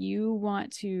universe, if you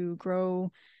want to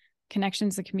grow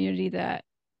connections, a community that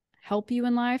help you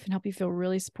in life and help you feel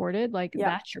really supported, like Yep.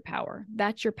 that's your power.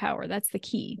 That's your power. That's the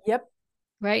key. Yep.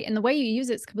 Right. And the way you use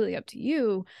it's completely up to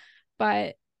you.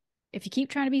 But if you keep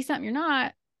trying to be something you're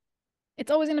not,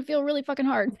 it's always going to feel really fucking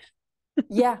hard.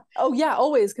 Yeah. Oh yeah,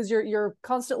 always, because you're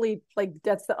constantly like,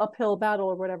 that's the uphill battle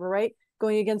or whatever, right?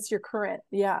 Going against your current.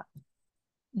 Yeah.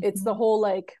 It's the Mhm. whole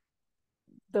like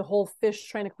the whole fish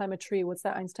trying to climb a tree. What's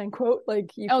that Einstein quote?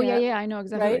 Like you Oh yeah, can't, yeah. I know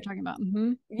exactly what right? you're talking about.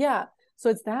 Mm-hmm. Yeah. So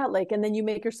it's that, like, and then you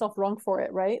make yourself wrong for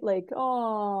it, right? Like,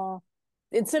 oh,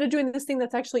 instead of doing this thing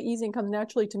that's actually easy and comes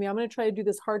naturally to me, I'm going to try to do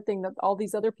this hard thing that all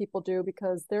these other people do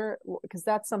because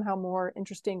that's somehow more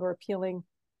interesting or appealing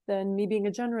than me being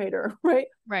a generator, right?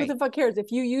 Who Right. the fuck cares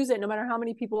if you use it? No matter how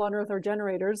many people on earth are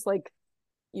generators, like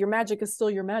your magic is still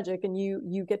your magic, and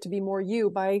you get to be more you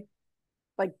by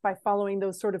by following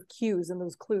those sort of cues and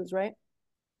those clues, right?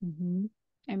 Mm-hmm.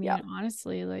 I Yeah. mean,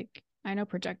 honestly, like I know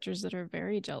projectors that are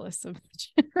very jealous of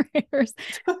generators,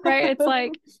 right? It's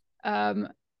like, um,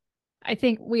 I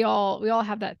think we all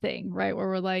have that thing, right? Where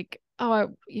we're like, oh,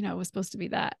 it was supposed to be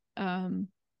that.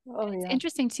 Oh It's yeah.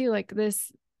 interesting too, like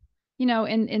this, in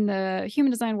the human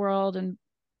design world and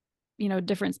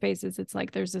different spaces, it's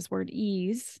like there's this word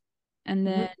ease, and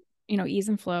Mm-hmm. then ease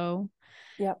and flow,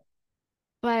 Yeah.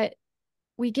 but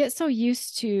we get so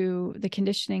used to the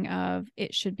conditioning of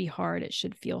it should be hard, it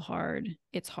should feel hard,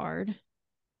 it's hard,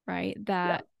 right? Yeah.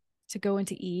 That to go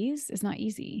into ease is not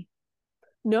easy,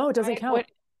 No, it doesn't right? What? count.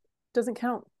 Doesn't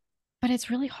count. But it's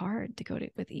really hard to go to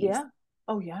with ease, Yeah.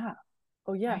 Oh yeah.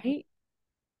 Oh yeah. right?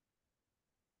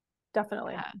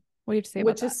 Definitely. Yeah. What do you have to say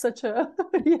about Which that? is such a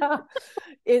yeah.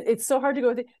 It's so hard to go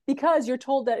with it because you're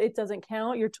told that it doesn't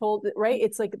count. You're told that, right?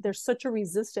 It's like there's such a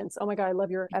resistance. Oh my God, I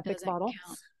love your It epic doesn't bottle.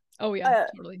 count. Oh yeah, Uh,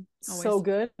 totally. so Always.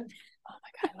 good. Oh my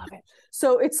God, I love it.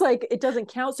 So it's like it doesn't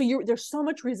count. So you there's so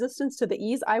much resistance to the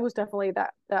ease. I was definitely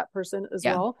that person as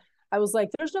Yeah. well. I was like,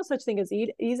 there's no such thing as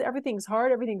ease. Everything's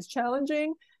hard, everything's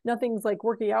challenging, nothing's like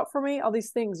working out for me, all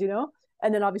these things.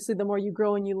 And then obviously the more you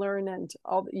grow and you learn and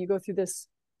all you go through this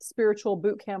spiritual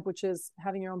boot camp, which is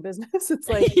having your own business, it's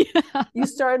like Yeah. you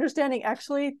start understanding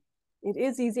actually it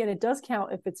is easy and it does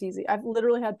count if it's easy. I've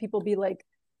literally had people be like,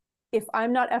 if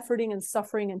I'm not efforting and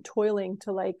suffering and toiling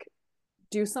to like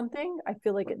do something, I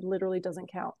feel like it literally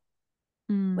doesn't count.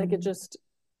 Like it Mm. just,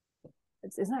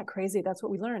 isn't that crazy? That's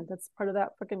what we learned. That's part of that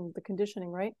fucking the conditioning,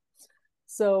 right?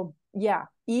 So yeah,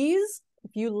 ease.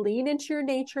 If you lean into your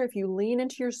nature, if you lean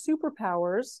into your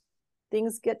superpowers,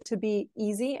 things get to be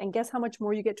easy. And guess how much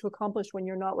more you get to accomplish when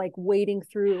you're not like wading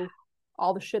through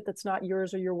all the shit that's not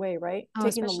yours or your way, right? Oh,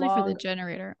 Taking the especially for the long,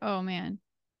 generator. Oh man.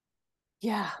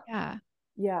 yeah, Yeah.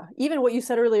 yeah. Even what you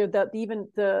said earlier, that even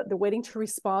the waiting to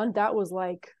respond, that was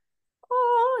like,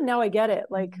 oh, now I get it.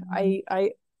 Like Mhm.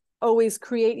 I always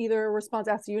create either a response,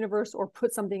 ask the universe, or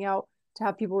put something out to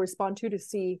have people respond to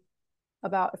see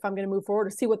about if I'm going to move forward, or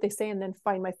see what they say, and then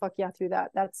find my fuck yeah through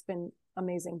that. That's been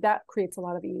amazing. That creates a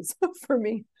lot of ease for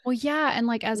me. Well, yeah, and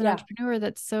like as an Yeah, entrepreneur,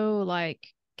 that's so like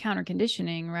counter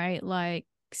conditioning, right? Like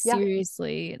yeah,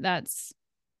 seriously, that's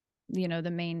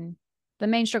the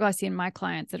main struggle I see in my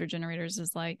clients that are generators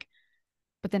is like,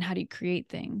 but then how do you create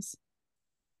things,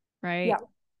 right? yeah,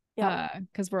 yeah.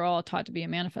 Because we're all taught to be a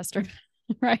manifester,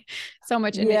 right? So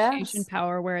much initiation Yes,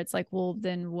 power where it's like, well,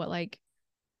 then what? Like,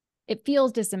 it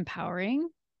feels disempowering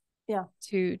yeah,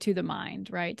 to the mind,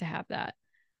 right? To have that.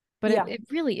 But it, yeah. it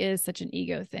really is such an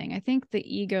ego thing. I think the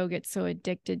ego gets so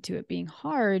addicted to it being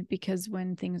hard because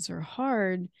when things are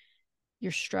hard,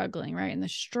 you're struggling, right? And the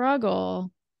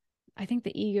struggle, I think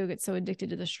the ego gets so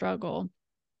addicted to the struggle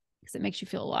because it makes you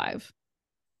feel alive.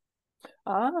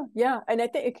 Yeah. And I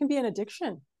think it can be an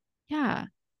addiction. Yeah,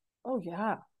 Oh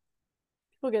yeah.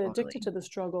 People get addicted totally. to the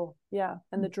struggle. Yeah.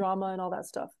 And the Mhm. drama and all that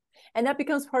stuff. And that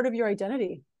becomes part of your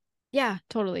identity, Yeah,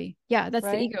 totally. Yeah, that's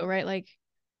the right? ego, right? Like,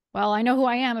 well, I know who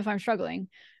I am if I'm struggling,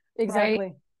 right?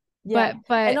 Exactly. Yeah. And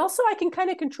But also I can kind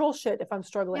of control shit if I'm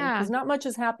struggling yeah, because not much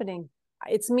is happening.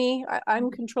 It's me. I'm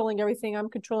mhm, controlling everything. I'm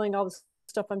controlling all the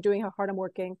stuff I'm doing, how hard I'm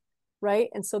working. Right.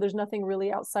 And so there's nothing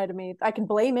really outside of me. I can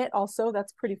blame it also.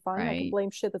 That's pretty fun. I can right.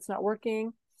 blame shit that's not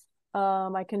working.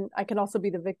 I can also be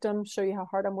the victim, show you how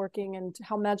hard I'm working and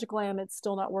how magical I am. It's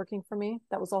still not working for me.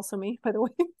 That was also me, by the way.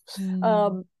 Mm,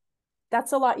 um,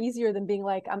 that's a lot easier than being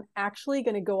like, I'm actually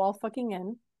going to go all fucking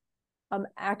in. I'm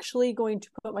actually going to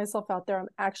put myself out there. I'm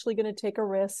actually going to take a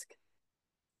risk.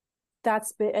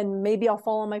 And maybe I'll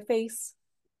fall on my face,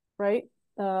 right?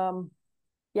 Um,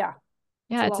 yeah, it's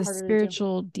yeah, a it's lot a harder to do.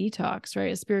 spiritual detox,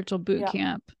 right? A spiritual boot Yeah.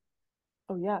 camp.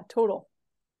 Oh yeah, total.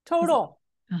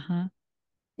 Uh-huh.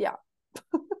 Yeah.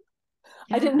 I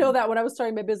Yeah. didn't know that when I was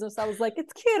starting my business. I was like,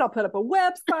 it's cute. I'll put up a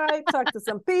website, talk to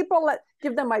some people,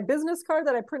 give them my business card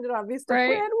that I printed on Vistaprint.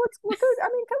 Right. What good? I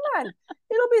mean, come on.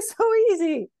 It'll be so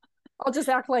easy. I'll just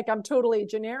act like I'm totally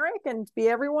generic and be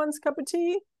everyone's cup of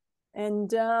tea.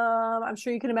 And I'm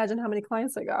sure you can imagine how many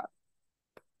clients I got.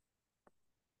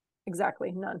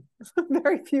 Exactly. None.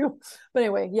 Very few. But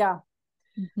anyway, yeah.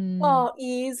 Mm-hmm. Oh,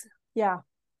 ease. Yeah.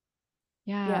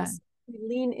 Yeah. Yes. We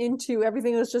lean into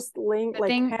everything that's just laying The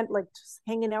thing, like just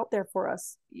hanging out there for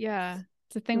us. yeah.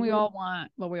 It's a thing we Mhm. all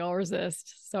want, but we all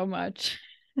resist so much.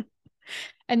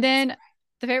 And then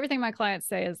the favorite thing my clients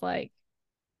say is like,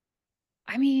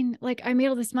 I mean, like I made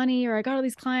all this money or I got all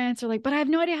these clients or like, but I have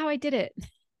no idea how I did it.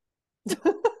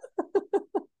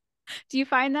 Do you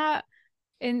find that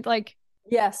in like,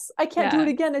 Yes, I can't do it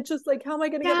yeah, again. It's just like, how am I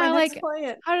going to get my yeah, next like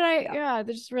client? how did I, Yeah. yeah,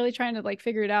 they're just really trying to like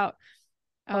figure it out.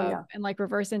 Oh yeah. And like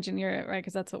reverse engineer it, right?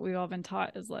 Because that's what we've all been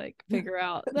taught is like figure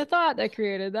out the thought that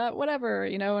created that, whatever,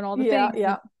 you know, and all the Yeah, things.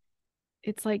 yeah, And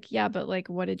it's like, yeah, but like,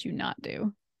 what did you not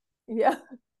do? yeah.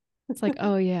 It's like,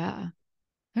 oh yeah,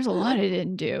 there's a lot I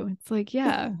didn't do. It's like,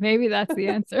 yeah, maybe that's the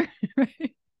answer.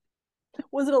 Right?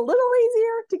 Was it a little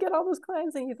easier to get all those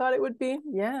clients than you thought it would be?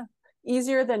 Yeah.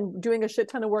 Easier than doing a shit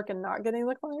ton of work and not getting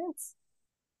the clients?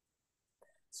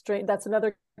 Straight. That's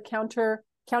another counter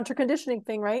conditioning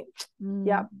thing, right?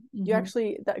 Yeah. You Mm-hmm.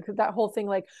 actually that whole thing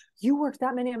like you worked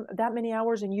that many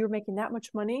hours and you're making that much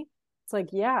money. It's like,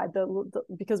 yeah,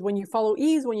 because when you follow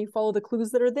ease, when you follow the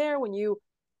clues that are there, when you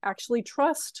actually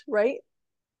trust, right?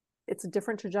 It's a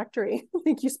different trajectory. I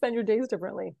think you spend your days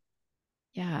differently.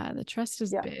 Yeah, the trust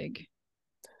is Yeah. big.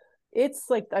 It's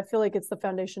like I feel like it's the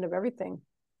foundation of everything.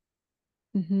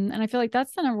 Mm-hmm. And I feel like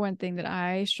that's the number one thing that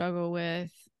I struggle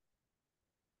with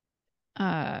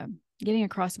uh getting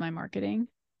across my marketing.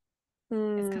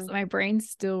 It's because Mm, my brain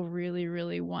still really,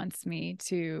 really wants me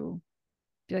to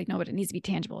be like, no, but it needs to be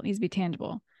tangible. It needs to be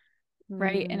tangible.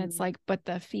 Right. And it's mm, like, but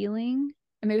the feeling,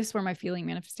 and maybe this is where my feeling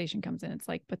manifestation comes in. It's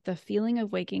like, but the feeling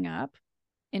of waking up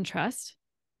in trust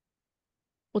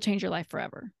will change your life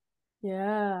forever.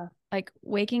 yeah. Like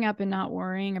waking up and not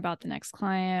worrying about the next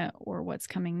client or what's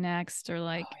coming next, or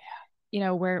like, Oh you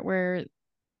know, where,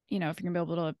 you know, if you're gonna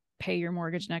be able to pay your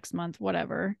mortgage next month,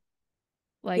 whatever.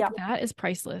 Like yeah. that is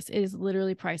priceless. It is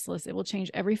literally priceless. It will change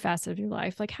every facet of your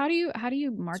life. Like how do you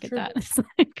It's market true. that? It's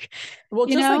like, Well,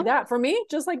 you just like know? that for me,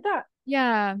 just like that.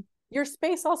 Yeah. Your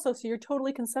space also, so you're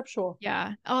totally conceptual.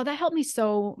 Yeah. Oh, that helped me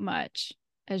so much,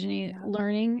 Ejani, Yeah.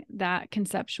 learning that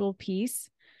conceptual piece,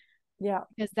 Yeah.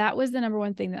 because that was the number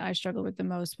one thing that I struggled with the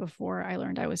most before I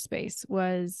learned I was space,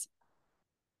 was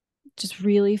just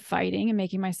really fighting and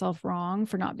making myself wrong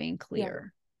for not being Yeah.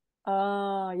 clear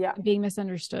Yeah. and being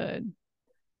misunderstood.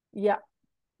 Yeah.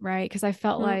 Right. Cause I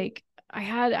felt Mm, like I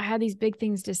had these big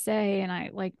things to say, and I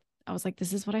was like,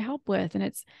 this is what I help with. And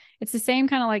it's the same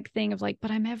kind of like thing of like,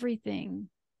 but I'm everything.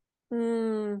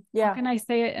 How yeah. can I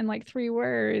say it in like 3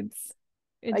 words?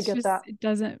 I It's get just, that. it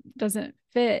doesn't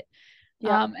fit.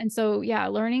 Yeah. And so yeah,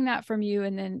 learning that from you,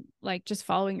 and then like just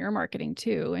following your marketing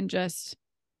too, and just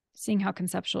seeing how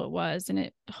conceptual it was. And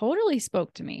it totally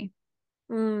spoke to me.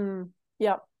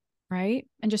 Yeah. Right.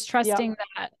 And just Yeah. trusting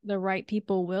that the right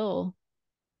people will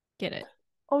get it.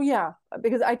 Oh yeah,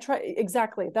 because I try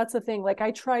exactly. That's the thing. Like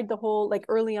I tried the whole like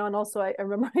early on. Also, I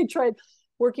remember I tried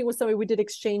working with somebody. We did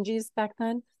exchanges back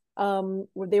then.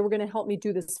 Where they were going to help me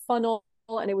do this funnel,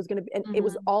 and it was going to be, and it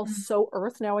was all Mm-hmm. so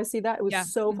earth. Now I see that it was Yeah.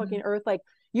 so Mm-hmm. fucking earth. Like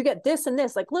you get this and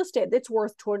this, like list it. It's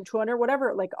worth 200,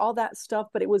 whatever. Like all that stuff.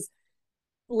 But it was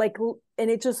like, and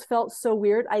it just felt so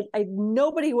weird. I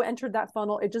nobody who entered that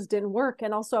funnel, it just didn't work.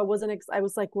 And also, I wasn't. I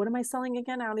was like, what am I selling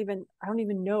again? I don't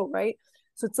even know, right?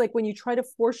 So it's like when you try to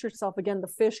force yourself again, the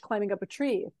fish climbing up a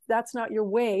tree. If that's not your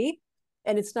way,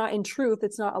 and it's not in truth,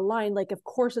 it's not aligned. Like, of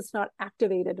course, it's not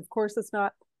activated. Of course, it's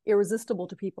not irresistible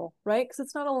to people, right? Because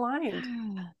it's not aligned.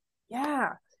 Yeah. Yeah. Yeah.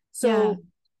 So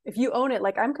if you own it,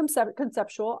 like I'm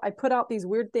conceptual, I put out these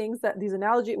weird things that these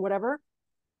analogy, whatever,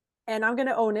 and I'm going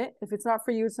to own it. If it's not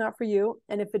for you, it's not for you.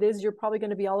 And if it is, you're probably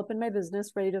going to be all up in my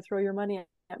business, ready to throw your money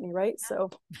at me, right? So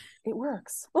it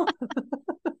works.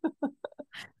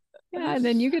 Yeah. And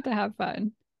then you get to have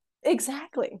fun.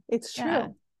 Exactly. It's Yeah.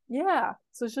 true. Yeah.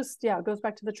 So it's just, yeah, it goes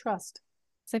back to the trust.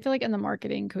 So I feel like in the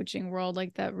marketing coaching world,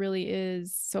 like that really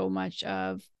is so much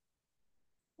of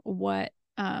what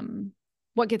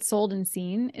what gets sold and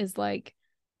seen is like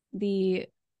the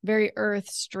very earth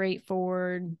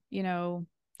straightforward, you know,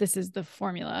 this is the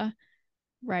formula,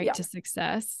 right, Yeah. to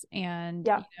success. And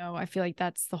Yeah. you know, I feel like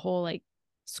that's the whole like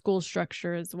school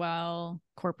structure as well,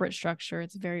 corporate structure.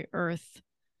 It's very earth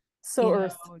So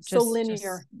earth, so just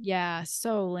linear. yeah,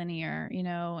 so linear,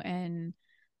 and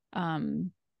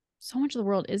so much of the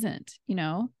world isn't,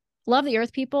 love the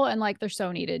earth people, and like they're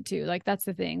so needed too. Like that's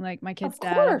the thing. Like my kid's Of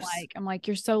dad, course. I'm like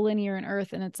you're so linear in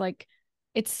earth, and it's like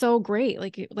it's so great.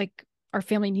 Like our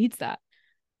family needs that.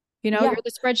 Yeah. You're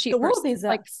the spreadsheet The world person. needs It's that.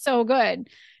 like so good,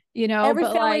 Every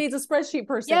but family like needs a spreadsheet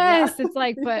person. Yeah. yes, it's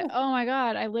like, but oh my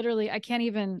God, I can't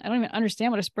even, I don't even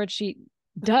understand what a spreadsheet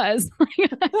does.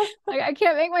 Like I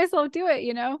can't make myself do it,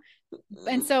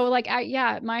 And so like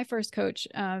my first coach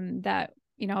that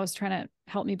was trying to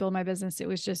help me build my business, it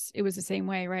was the same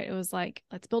way, right? It was like,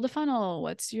 let's build a funnel.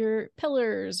 What's your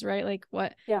pillars, right? Like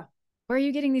Yeah. where are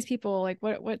you getting these people? Like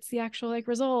what's the actual like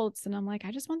results? And I'm like,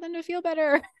 I just want them to feel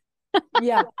better.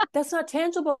 Yeah. That's not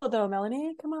tangible though,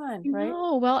 Melanie. Come on, right?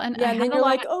 No, well, and Yeah. And then you're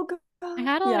like, oh I God.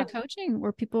 had a lot Yeah. of coaching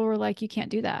where people were like, you can't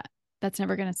do that. That's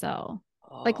never going to sell.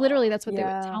 Like literally Oh, that's what they would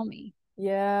yeah. tell me,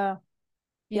 Yeah.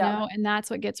 Yeah. and that's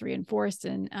what gets reinforced.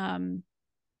 And, And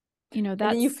then you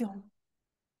that's, feel,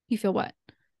 you feel what?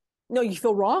 no, you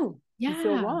feel wrong. You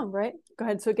feel Yeah. wrong, right? Go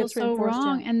ahead. So it Feel gets so reinforced. Yeah.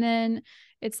 wrong. And then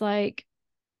it's like,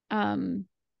 um,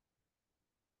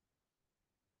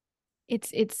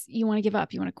 you want to give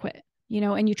up, you want to quit,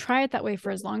 and you try it that way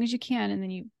for as long as you can. And then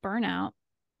you burn out,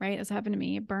 right? That's happened to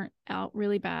me. It burnt out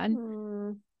really bad.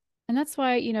 Mm, And that's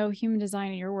why, human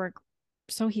design and your work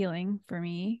so healing for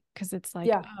me. Cause it's like,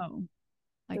 yeah. oh,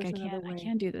 like There's another I way.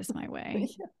 can't do this my way,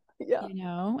 Yeah.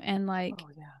 Yeah. and like Oh,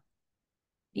 yeah.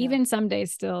 Yeah. even some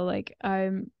days still like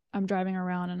I'm driving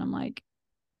around and I'm like,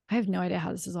 I have no idea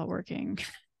how this is all working.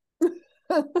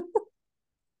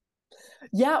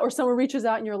 Yeah. Or someone reaches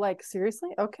out and you're like, seriously?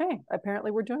 Okay.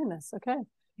 Apparently we're doing this. Okay.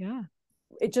 Yeah.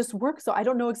 It just works. So I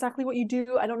don't know exactly what you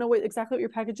do. I don't know exactly what your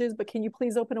package is, but can you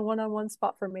please open a one-on-one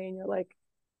spot for me? And you're like,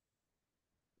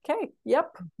 okay,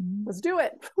 yep, Mm-hmm. let's do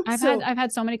it. I've So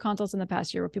had so many consults in the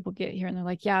past year where people get here and they're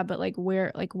like, yeah, but like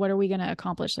where, like what are we going to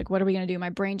accomplish? Like what are we going to do? My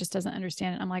brain just doesn't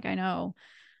understand it. I'm like, I know.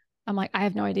 I'm like, I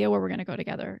have no idea where we're going to go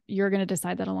together. You're going to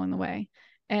decide that along the way.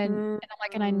 And I'm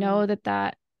like, and I know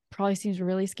that probably seems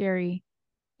really scary,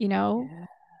 yeah.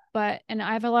 but and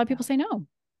I have a lot of Yeah. people say no,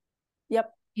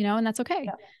 Yep. and that's okay.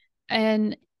 Yep.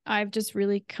 And I've just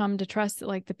really come to trust that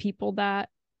like the people that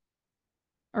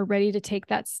are ready to take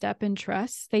that step and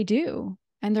trust, they do.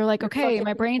 And they're like, You're okay, plucking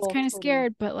my brain's people kind of totally.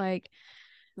 scared, but like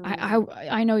Mm.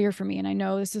 I know you're for me, and I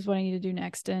know this is what I need to do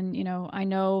next. And I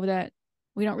know that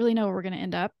we don't really know where we're going to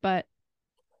end up, but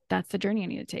that's the journey I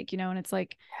need to take, and it's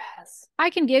like Yes. I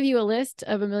can give you a list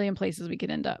of a million places we could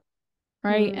end up,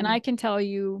 right? And I Mm. can tell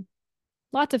you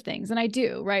lots of things, and I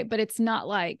do, right? But it's not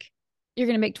like you're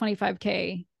going to make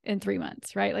 25K in 3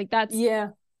 months, right? Like Yeah.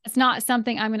 it's not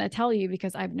something I'm going to tell you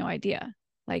because I have no idea.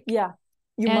 Like, Yeah.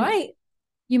 You and might. you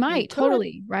You might could.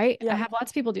 totally, right? I Yeah. have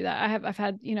lots of people do that. I've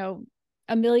had,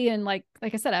 a million, like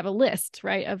I said, I have a list,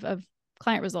 right, of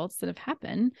client results that have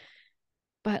happened,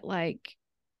 but like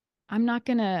I'm not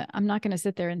gonna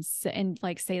sit there and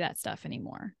like say that stuff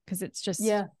anymore because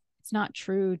Yeah. it's not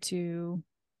true to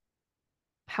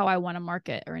how I want to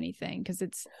market or anything because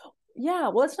it's Yeah.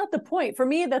 Well, that's not the point. For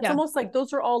me, that's yeah, almost like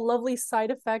those are all lovely side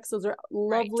effects. Those are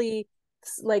right. lovely,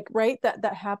 like, right, that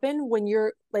happen when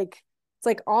you're like, it's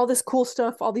like all this cool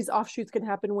stuff, all these offshoots can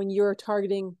happen when you're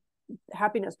targeting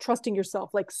happiness, trusting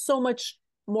yourself. Like so much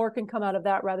more can come out of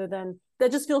that rather than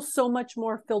that just feels so much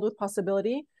more filled with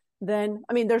possibility than,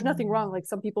 I mean, there's nothing wrong. Like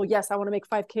some people, yes, I want to make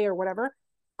 5K or whatever.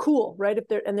 Cool, right? If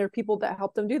there and there are people that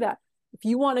help them do that. If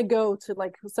you want to go to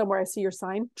like somewhere, I see your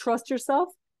sign, trust yourself.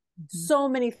 Mm-hmm. So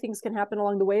many things can happen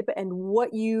along the way, but and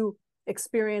what you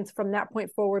experience from that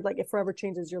point forward, like it forever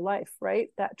changes your life, right?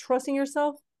 That trusting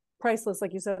yourself, priceless,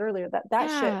 like you said earlier. That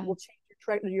shit Yeah. will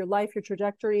change your life, your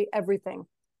trajectory, everything.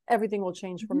 Everything will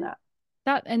change from Mm-hmm.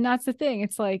 that. And that's the thing.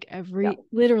 It's like Yeah.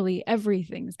 literally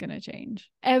everything's going to change.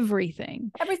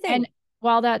 Everything. Everything. And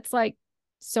while that's like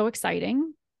so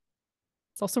exciting,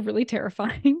 it's also really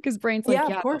terrifying because brain's Yeah, like, of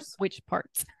yeah, but course. which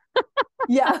parts?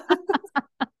 Yeah.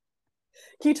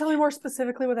 Can you tell me more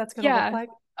specifically what that's going to look Yeah. like?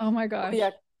 Oh my Oh, yeah.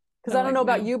 gosh. Because I'm I don't like, know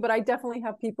about no. you, but I definitely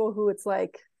have people who it's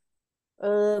like,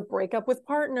 break up with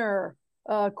partner,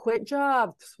 quit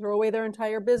job, throw away their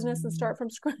entire business and start from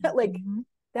scratch. Like Mm-hmm.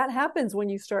 that happens when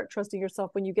you start trusting yourself,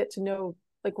 when you get to know,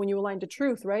 like when you align to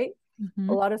truth, right? A Mm-hmm.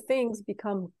 lot of things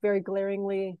become very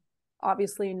glaringly,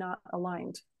 obviously not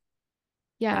aligned.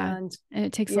 Yeah. And And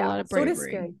it takes a yeah, lot of so it is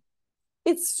bravery. scary.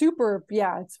 It's super,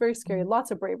 yeah, it's very scary. Mm-hmm.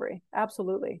 Lots of bravery,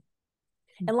 absolutely.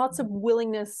 And lots of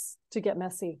willingness to get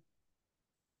messy,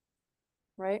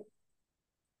 right?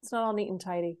 It's not all neat and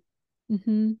tidy.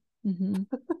 Mm-hmm. Mm-hmm.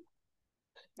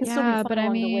 It can still be Yeah. fun But I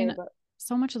along the way, mean, but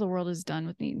so much of the world is done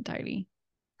with neat and tidy.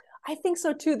 I think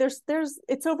so too.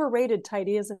 It's overrated,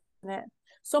 tidy, isn't it?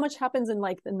 So much happens in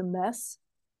like in the mess,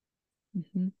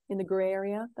 Mm-hmm. in the gray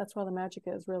area. That's where the magic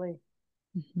is, really.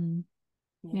 Mm-hmm.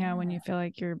 Yeah, when Yeah. you feel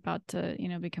like you're about to,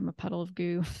 become a puddle of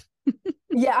goo.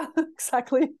 Yeah,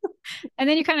 exactly. And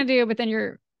then you kind of do, but then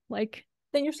you're like,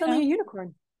 Then you're suddenly a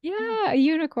unicorn. yeah, a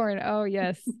unicorn. Oh,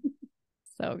 yes.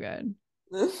 So good.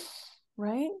 Yeah.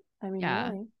 Right? I mean, Yeah.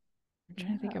 really. I'm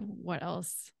trying to think Yeah. of what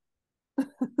else I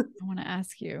want to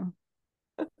ask you.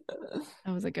 That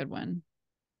was a good one.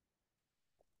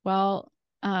 Well,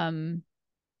 um,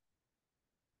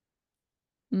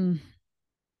 mm,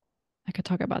 I could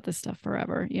talk about this stuff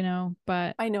forever,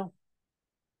 but I know.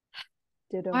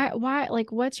 Ditto. why,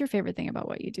 like, what's your favorite thing about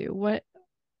what you do?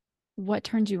 What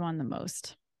turns you on the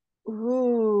most?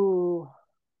 Ooh.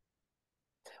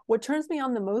 What turns me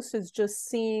on the most is just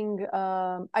seeing,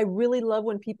 I really love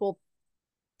when people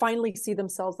finally see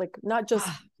themselves, like not just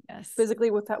Ah, yes.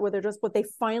 physically with that, where they're just, but they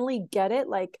finally get it.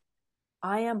 Like,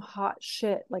 I am hot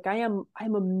shit. Like I'm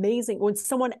amazing. When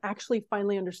someone actually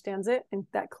finally understands it and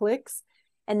that clicks,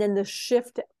 and then the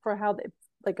shift for how they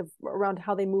like around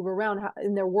how they move around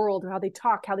in their world, how they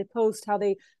talk, how they post, how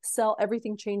they sell,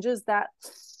 everything changes. That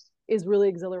is really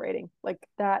exhilarating. Like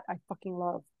that, I fucking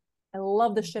love. I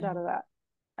love the shit out of that.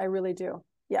 I really do.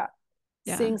 Yeah.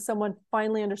 Yeah. Seeing someone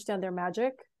finally understand their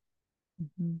magic,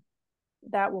 Mm-hmm.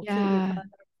 that will keep me Yeah. coming back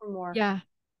for more. Yeah.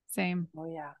 Same. Oh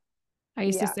yeah. I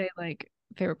used to Yeah. say like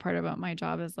favorite part about my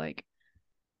job is like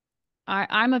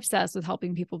I'm obsessed with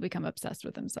helping people become obsessed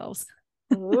with themselves.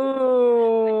 Like that's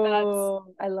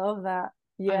Ooh, I love that.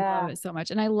 I love Yeah. it so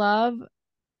much. And I love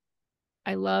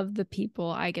the people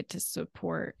I get to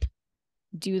support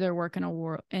do their work in a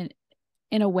world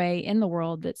in a way in the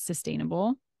world that's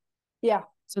sustainable Yeah.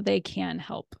 so they can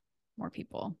help more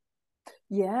people.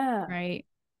 Yeah. Right.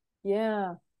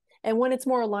 Yeah. And when it's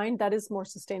more aligned, that is more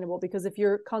sustainable, because if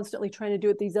you're constantly trying to do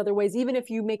it these other ways, even if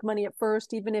you make money at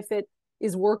first, even if it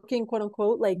is working, quote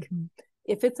unquote, like Mm-hmm.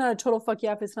 if it's not a total fuck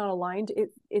yeah, if it's not aligned,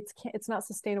 it's not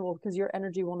sustainable, because your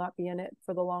energy will not be in it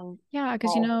for the long Yeah,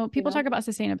 because haul, people talk about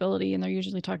sustainability and they're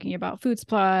usually talking about food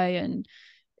supply and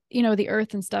the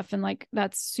earth and stuff, and like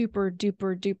that's super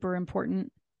duper duper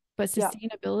important. But Yeah.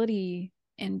 sustainability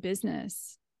in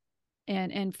business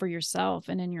and for yourself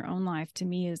and in your own life, to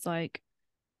me, is like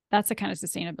that's the kind of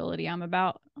sustainability I'm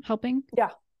about helping.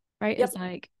 Yeah. Right? Yep. It's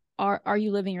like are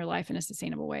you living your life in a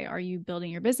sustainable way? Are you building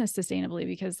your business sustainably?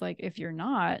 Because like if you're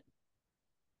not,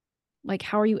 like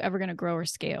how are you ever going to grow or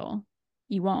scale?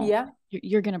 You won't. Yeah.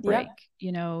 You're going to Yeah. break.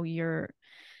 You're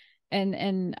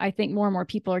and I think more and more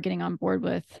people are getting on board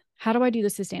with how do I do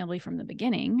this sustainably from the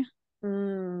beginning,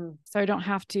 Mm. so I don't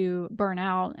have to burn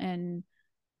out and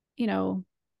burn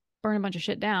a bunch of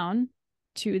shit down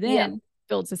to Yeah. then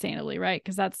build sustainably, right?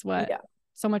 Because that's what Yeah.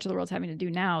 so much of the world's having to do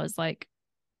now is like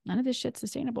none of this shit's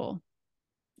sustainable.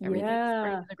 Everything's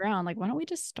burning Yeah. to the ground. Like, why don't we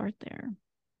just start there?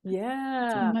 It's a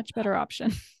Yeah. much better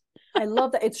option. I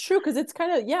love that. It's true, because it's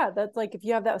kind of, yeah, that's like if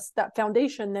you have that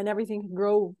foundation, then everything can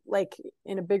grow like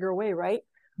in a bigger way, right?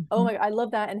 Oh Mm-hmm. my, I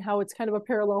love that, and how it's kind of a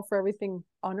parallel for everything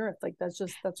on earth. Like that's the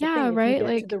Yeah, thing. If you right. get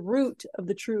to Like, the root of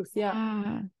the truth, yeah.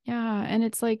 yeah, yeah. And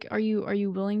it's like, are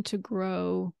you willing to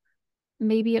grow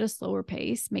maybe at a slower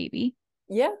pace, maybe,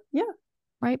 Yeah, yeah,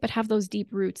 right? But have those deep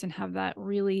roots and have that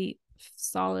really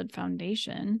solid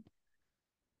foundation.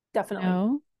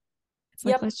 definitely. It's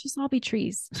like, Yep. let's just all be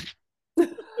trees.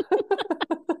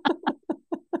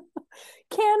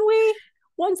 Can we?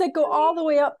 Ones that go all the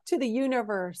way up to the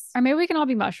universe. Or maybe we can all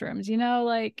be mushrooms,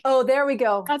 like Oh, there we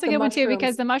go. that's a The good one too,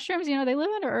 because mushrooms. the mushrooms, they live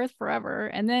under earth forever.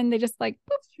 And then they just like,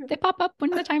 boop, they pop up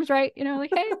when the time's right,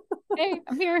 like, hey,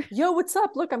 I'm here. Yo, what's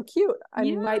up? Look, I'm cute.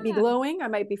 I might be Yeah. glowing. I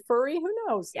might be furry. Who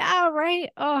knows? Yeah, right.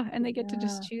 Oh, and they get to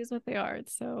just Yeah. choose what they are.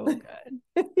 It's so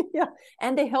good. Yeah,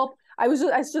 and they help. I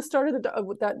just started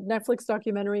that Netflix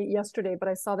documentary yesterday, but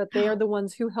I saw that they are the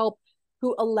ones who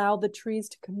allow the trees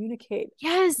to communicate.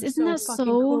 Yes, They're isn't so that fucking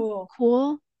so cool.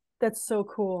 cool? That's so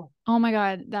cool. Oh my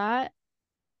God, that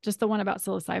just the one about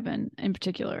psilocybin in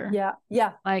particular. Yeah,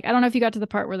 yeah. Like, I don't know if you got to the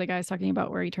part where the guy's talking about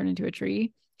where he turned into a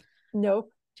tree.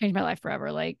 Nope. Changed my life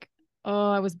forever. Like,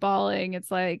 oh, I was bawling.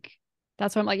 It's like,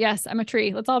 that's why I'm like, yes, I'm a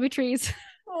tree. Let's all be trees.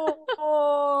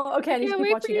 Oh, okay. I I need to can't keep wait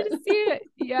for watching you it. to see it.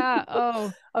 Yeah.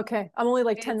 Oh, Okay, I'm only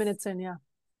like 10 it's minutes in. Yeah.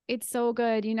 it's so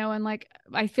good, and like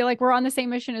I feel like we're on the same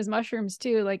mission as mushrooms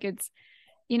too. Like it's,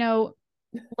 you know,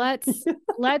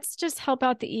 let's just help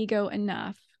out the ego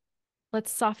enough.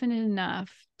 Let's soften it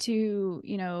enough to,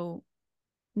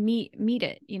 meet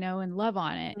it, and love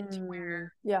on it to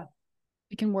where Yeah.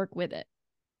 we can work with it.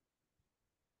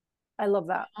 I love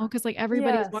that. Because like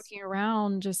everybody's Yes. walking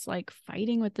around just like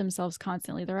fighting with themselves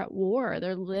constantly. They're at war.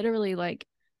 They're literally like,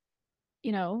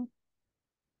 you know,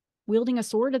 wielding a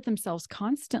sword at themselves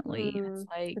constantly. And it's It's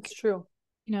like, true.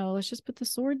 let's just put the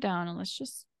sword down and let's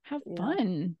just have Yeah.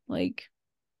 fun. Like,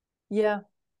 Yeah.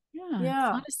 yeah, it's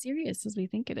Yeah. not as serious as we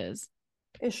think it is.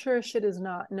 It sure as shit is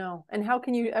not. No. And how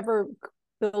can you ever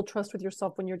build trust with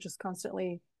yourself when you're just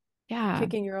constantly Yeah.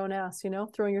 kicking your own ass,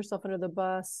 throwing yourself under the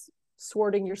bus,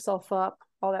 swording yourself up,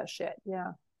 all that shit.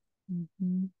 Yeah.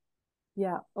 Mm-hmm.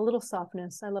 Yeah. A little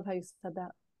softness. I love how you said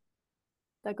that.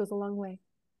 That goes a long way.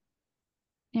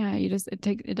 Yeah,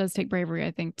 it does take bravery,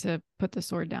 I think, to put the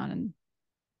sword down and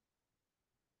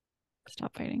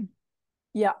stop fighting.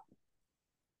 Yeah.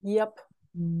 Yep.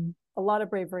 Mm. A lot of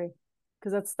bravery.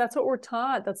 Because that's what we're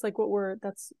taught. That's like what we're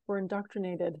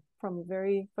indoctrinated from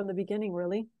the beginning,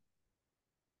 really.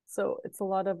 So it's a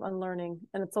lot of unlearning.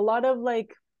 And it's a lot of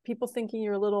like people thinking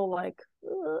you're a little like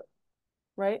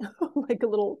right? Like a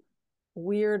little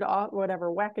weird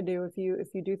whatever wackadoo if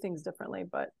you do things differently.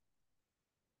 But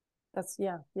that's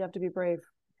you have to be brave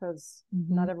because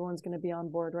Mm-hmm. not everyone's going to be on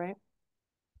board, right?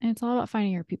 And it's all about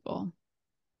finding your people.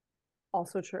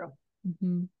 Also true.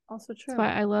 Mm-hmm. Also That's true.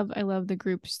 why I love the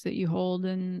groups that you hold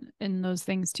and those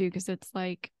things too, because it's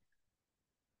like,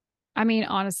 I mean,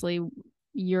 honestly,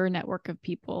 your network of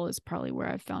people is probably where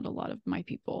I've found a lot of my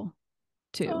people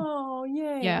too. Oh,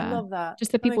 yay. I Yeah. love that.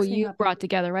 Just the That people makes me you happy. brought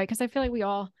together, right? Because I feel like we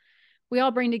all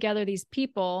bring together these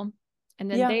people and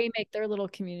then Yeah. they make their little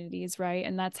communities, right?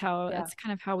 And Yeah. that's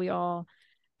kind of how we all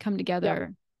come Yeah.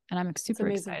 together. And I'm It's super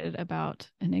amazing. excited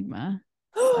about Enigma.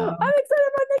 I'm So excited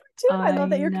about next too. I love I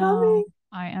that you're know coming.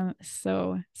 I am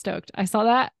so stoked. I saw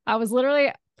that. I was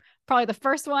literally probably the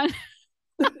first one.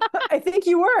 I think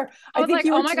you were. I I was think like,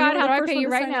 you oh were my you God, were how the do I first pay one you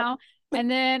to right sign up. now? And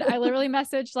then I literally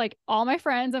messaged like all my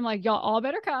friends. I'm like, y'all all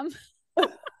better come.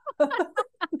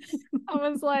 I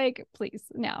was like, please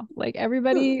now. Like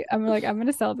everybody, I'm like, I'm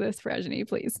gonna sell this for Ejani,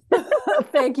 please.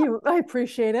 Thank you. I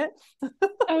appreciate it.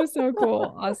 That was so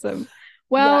cool. Awesome. Yeah,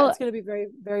 Well, it's going to be very,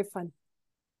 very fun.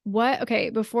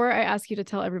 okay, before I ask you to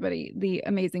tell everybody the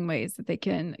amazing ways that they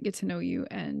can get to know you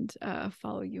and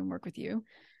follow you and work with you,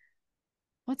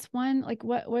 what's one like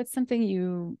what's something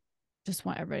you just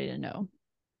want everybody to know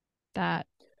that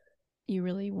you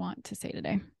really want to say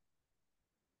today?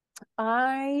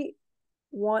 I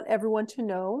want everyone to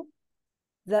know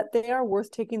that they are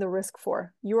worth taking the risk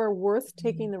for. You are worth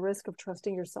taking the risk of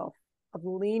trusting yourself, of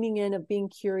leaning in, of being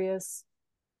curious.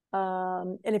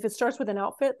 And if it starts with an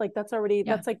outfit, like Yeah.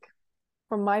 that's like,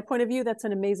 from my point of view, that's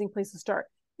an amazing place to start.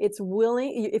 If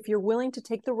you're willing to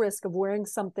take the risk of wearing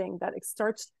something that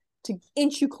starts to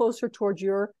inch you closer towards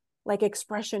your like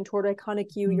expression, toward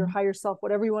iconic you, your Mhm. higher self,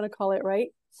 whatever you want to call it, right?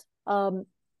 Um,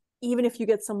 even if you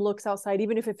get some looks outside,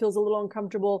 even if it feels a little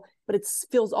uncomfortable, but it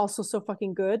feels also so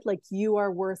fucking good, like you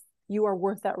are worth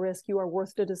that risk. You are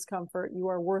worth the discomfort. You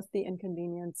are worth the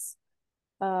inconvenience.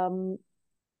 Um,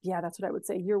 yeah, that's what I would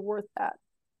say. You're worth that.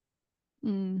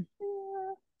 Mm,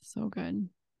 Yeah, so good.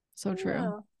 So true.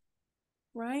 yeah,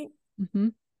 right? Hmm.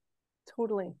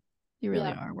 Totally. You really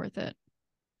Yeah, are worth it.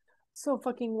 so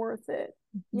fucking worth it.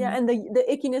 Yeah, Hmm. and the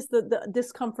ickiness, the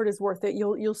discomfort is worth it.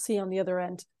 You'll see on the other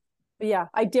end. But yeah,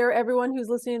 I dare everyone who's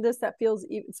listening to this that feels,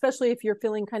 especially if you're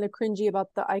feeling kind of cringy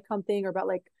about the icon thing or about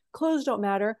like clothes don't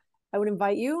matter, I would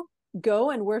invite you,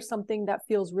 go and wear something that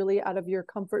feels really out of your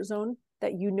comfort zone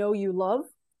that you love,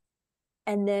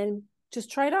 and then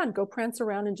just try it on. Go prance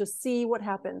around and just see what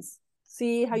happens.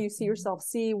 See how you see yourself.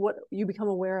 See what you become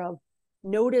aware of.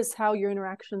 Notice how your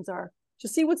interactions are.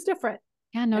 Just see what's different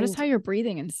Yeah, notice and how you're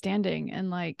breathing and standing and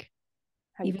like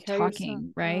how you even carry yourself.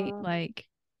 talking, right? Like,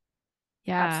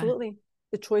 yeah. Absolutely.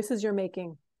 The choices you're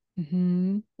making.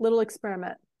 Hmm. Little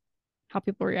experiment. How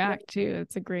people Yep. react too.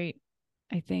 It's a great,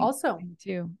 I think, Also, thing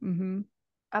too. Hmm. Yeah.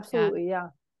 absolutely. Yeah.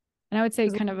 And I would say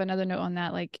Because kind of another note on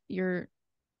that, like your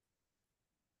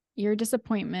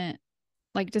disappointment,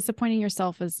 like disappointing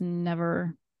yourself is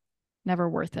never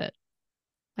worth it.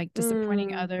 Like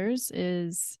disappointing mm, others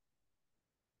is,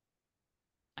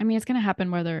 I mean, it's going to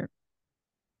happen whether,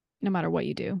 no matter what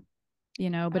you do,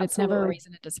 but it's never a absolutely.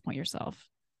 reason to disappoint yourself.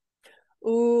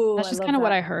 Ooh, That's I just kind love of what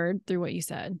that. I heard through what you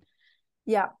said.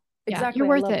 Yeah, Yeah, you're exactly. I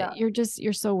worth love it. that.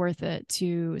 You're so worth it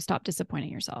to stop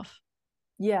disappointing yourself.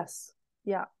 Yes.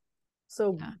 Yeah.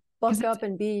 So Yeah. Because buck up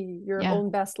and be your yeah.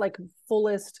 own best, like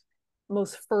fullest,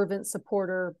 most fervent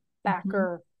supporter, Hmm.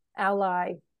 backer,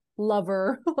 ally,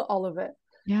 lover, all of it.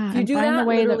 Yeah. If you And do find the that,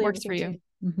 way that literally works for everything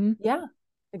you. changes. Hmm. Yeah,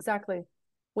 exactly.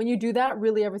 When you do that,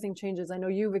 really everything changes. I know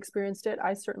you've experienced it.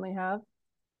 I certainly have.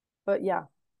 But yeah,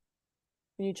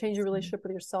 when you change your relationship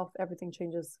with yourself, everything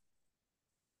changes.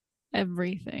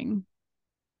 everything.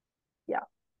 Yeah.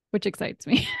 Which excites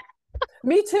me.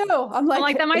 Me too. I'm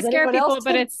like that might scare people,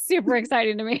 but it's super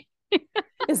exciting to me.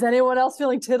 Is anyone else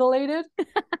feeling titillated?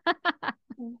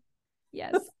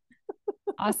 Yes.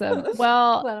 Awesome.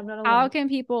 Well, how can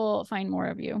people find more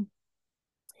of you?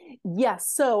 Yes.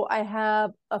 So I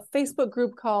have a Facebook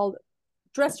group called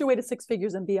Dress Your Way to Six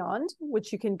Figures and Beyond,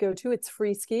 which you can go to. It's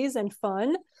free skis and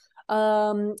fun.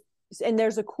 And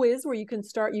there's a quiz where you can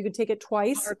take it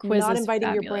twice. Our quiz not is inviting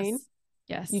fabulous. your brain.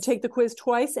 Yes. You take the quiz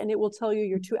twice and it will tell you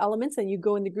your 2 elements, and you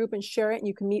go in the group and share it, and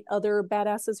you can meet other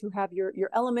badasses who have your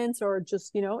elements, or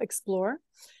just, explore.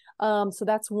 So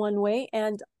that's one way.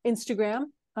 And Instagram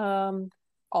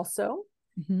also.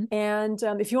 Mm-hmm. And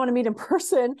if you want to meet in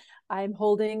person, I'm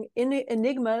holding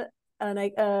Enigma,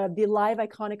 the Live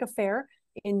Iconic Affair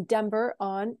in Denver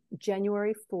on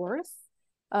January 4th.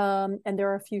 And there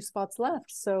are a few spots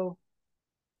left. So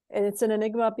it's an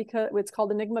Enigma because it's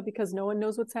called Enigma because no one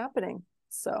knows what's happening.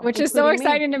 So, which is so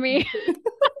exciting to me.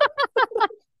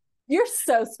 You're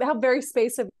how very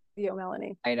space of you,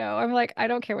 Melanie. I know. I'm like, I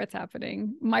don't care what's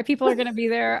happening. My people are going to be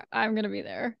there. I'm going to be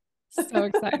there. So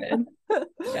excited.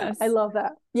 Yes. I love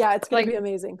that. Yeah, it's going to be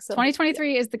amazing. So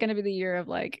 2023 is going to be the year of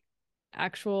like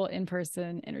actual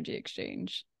in-person energy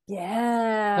exchange.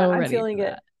 Yeah. So I'm feeling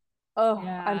it. Oh,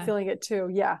 yeah. I'm feeling it too.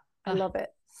 Yeah. I love it.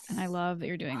 And I love that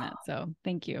you're doing that. So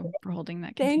thank you for holding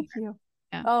that. Thank you.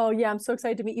 Yeah. Oh yeah. I'm so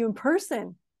excited to meet you in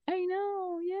person. I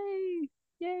know. Yay.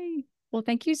 Yay. Well,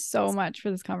 thank you so much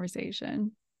for this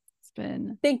conversation. It's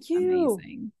been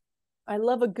amazing. I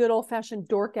love a good old fashioned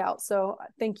dork out. So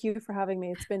thank you for having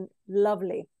me. It's been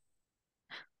lovely.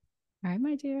 All right,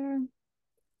 my dear.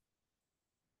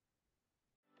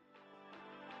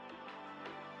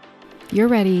 You're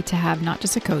ready to have not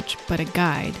just a coach, but a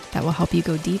guide that will help you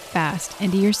go deep, fast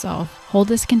into yourself, hold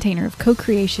this container of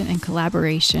co-creation and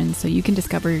collaboration so you can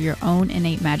discover your own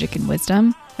innate magic and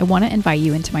wisdom. I want to invite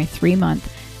you into my 3-month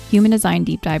Human Design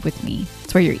Deep Dive with me.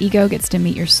 It's where your ego gets to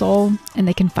meet your soul and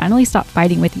they can finally stop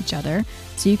fighting with each other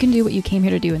so you can do what you came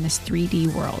here to do in this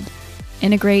 3D world.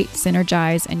 Integrate,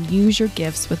 synergize, and use your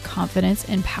gifts with confidence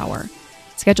and power.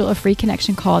 Schedule a free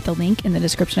connection call at the link in the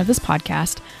description of this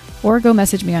podcast, or go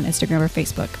message me on Instagram or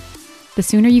Facebook. The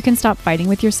sooner you can stop fighting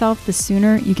with yourself, the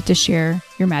sooner you get to share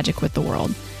your magic with the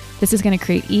world. This is going to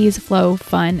create ease, flow,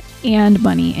 fun, and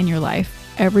money in your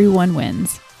life. Everyone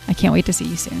wins. I can't wait to see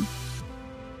you soon.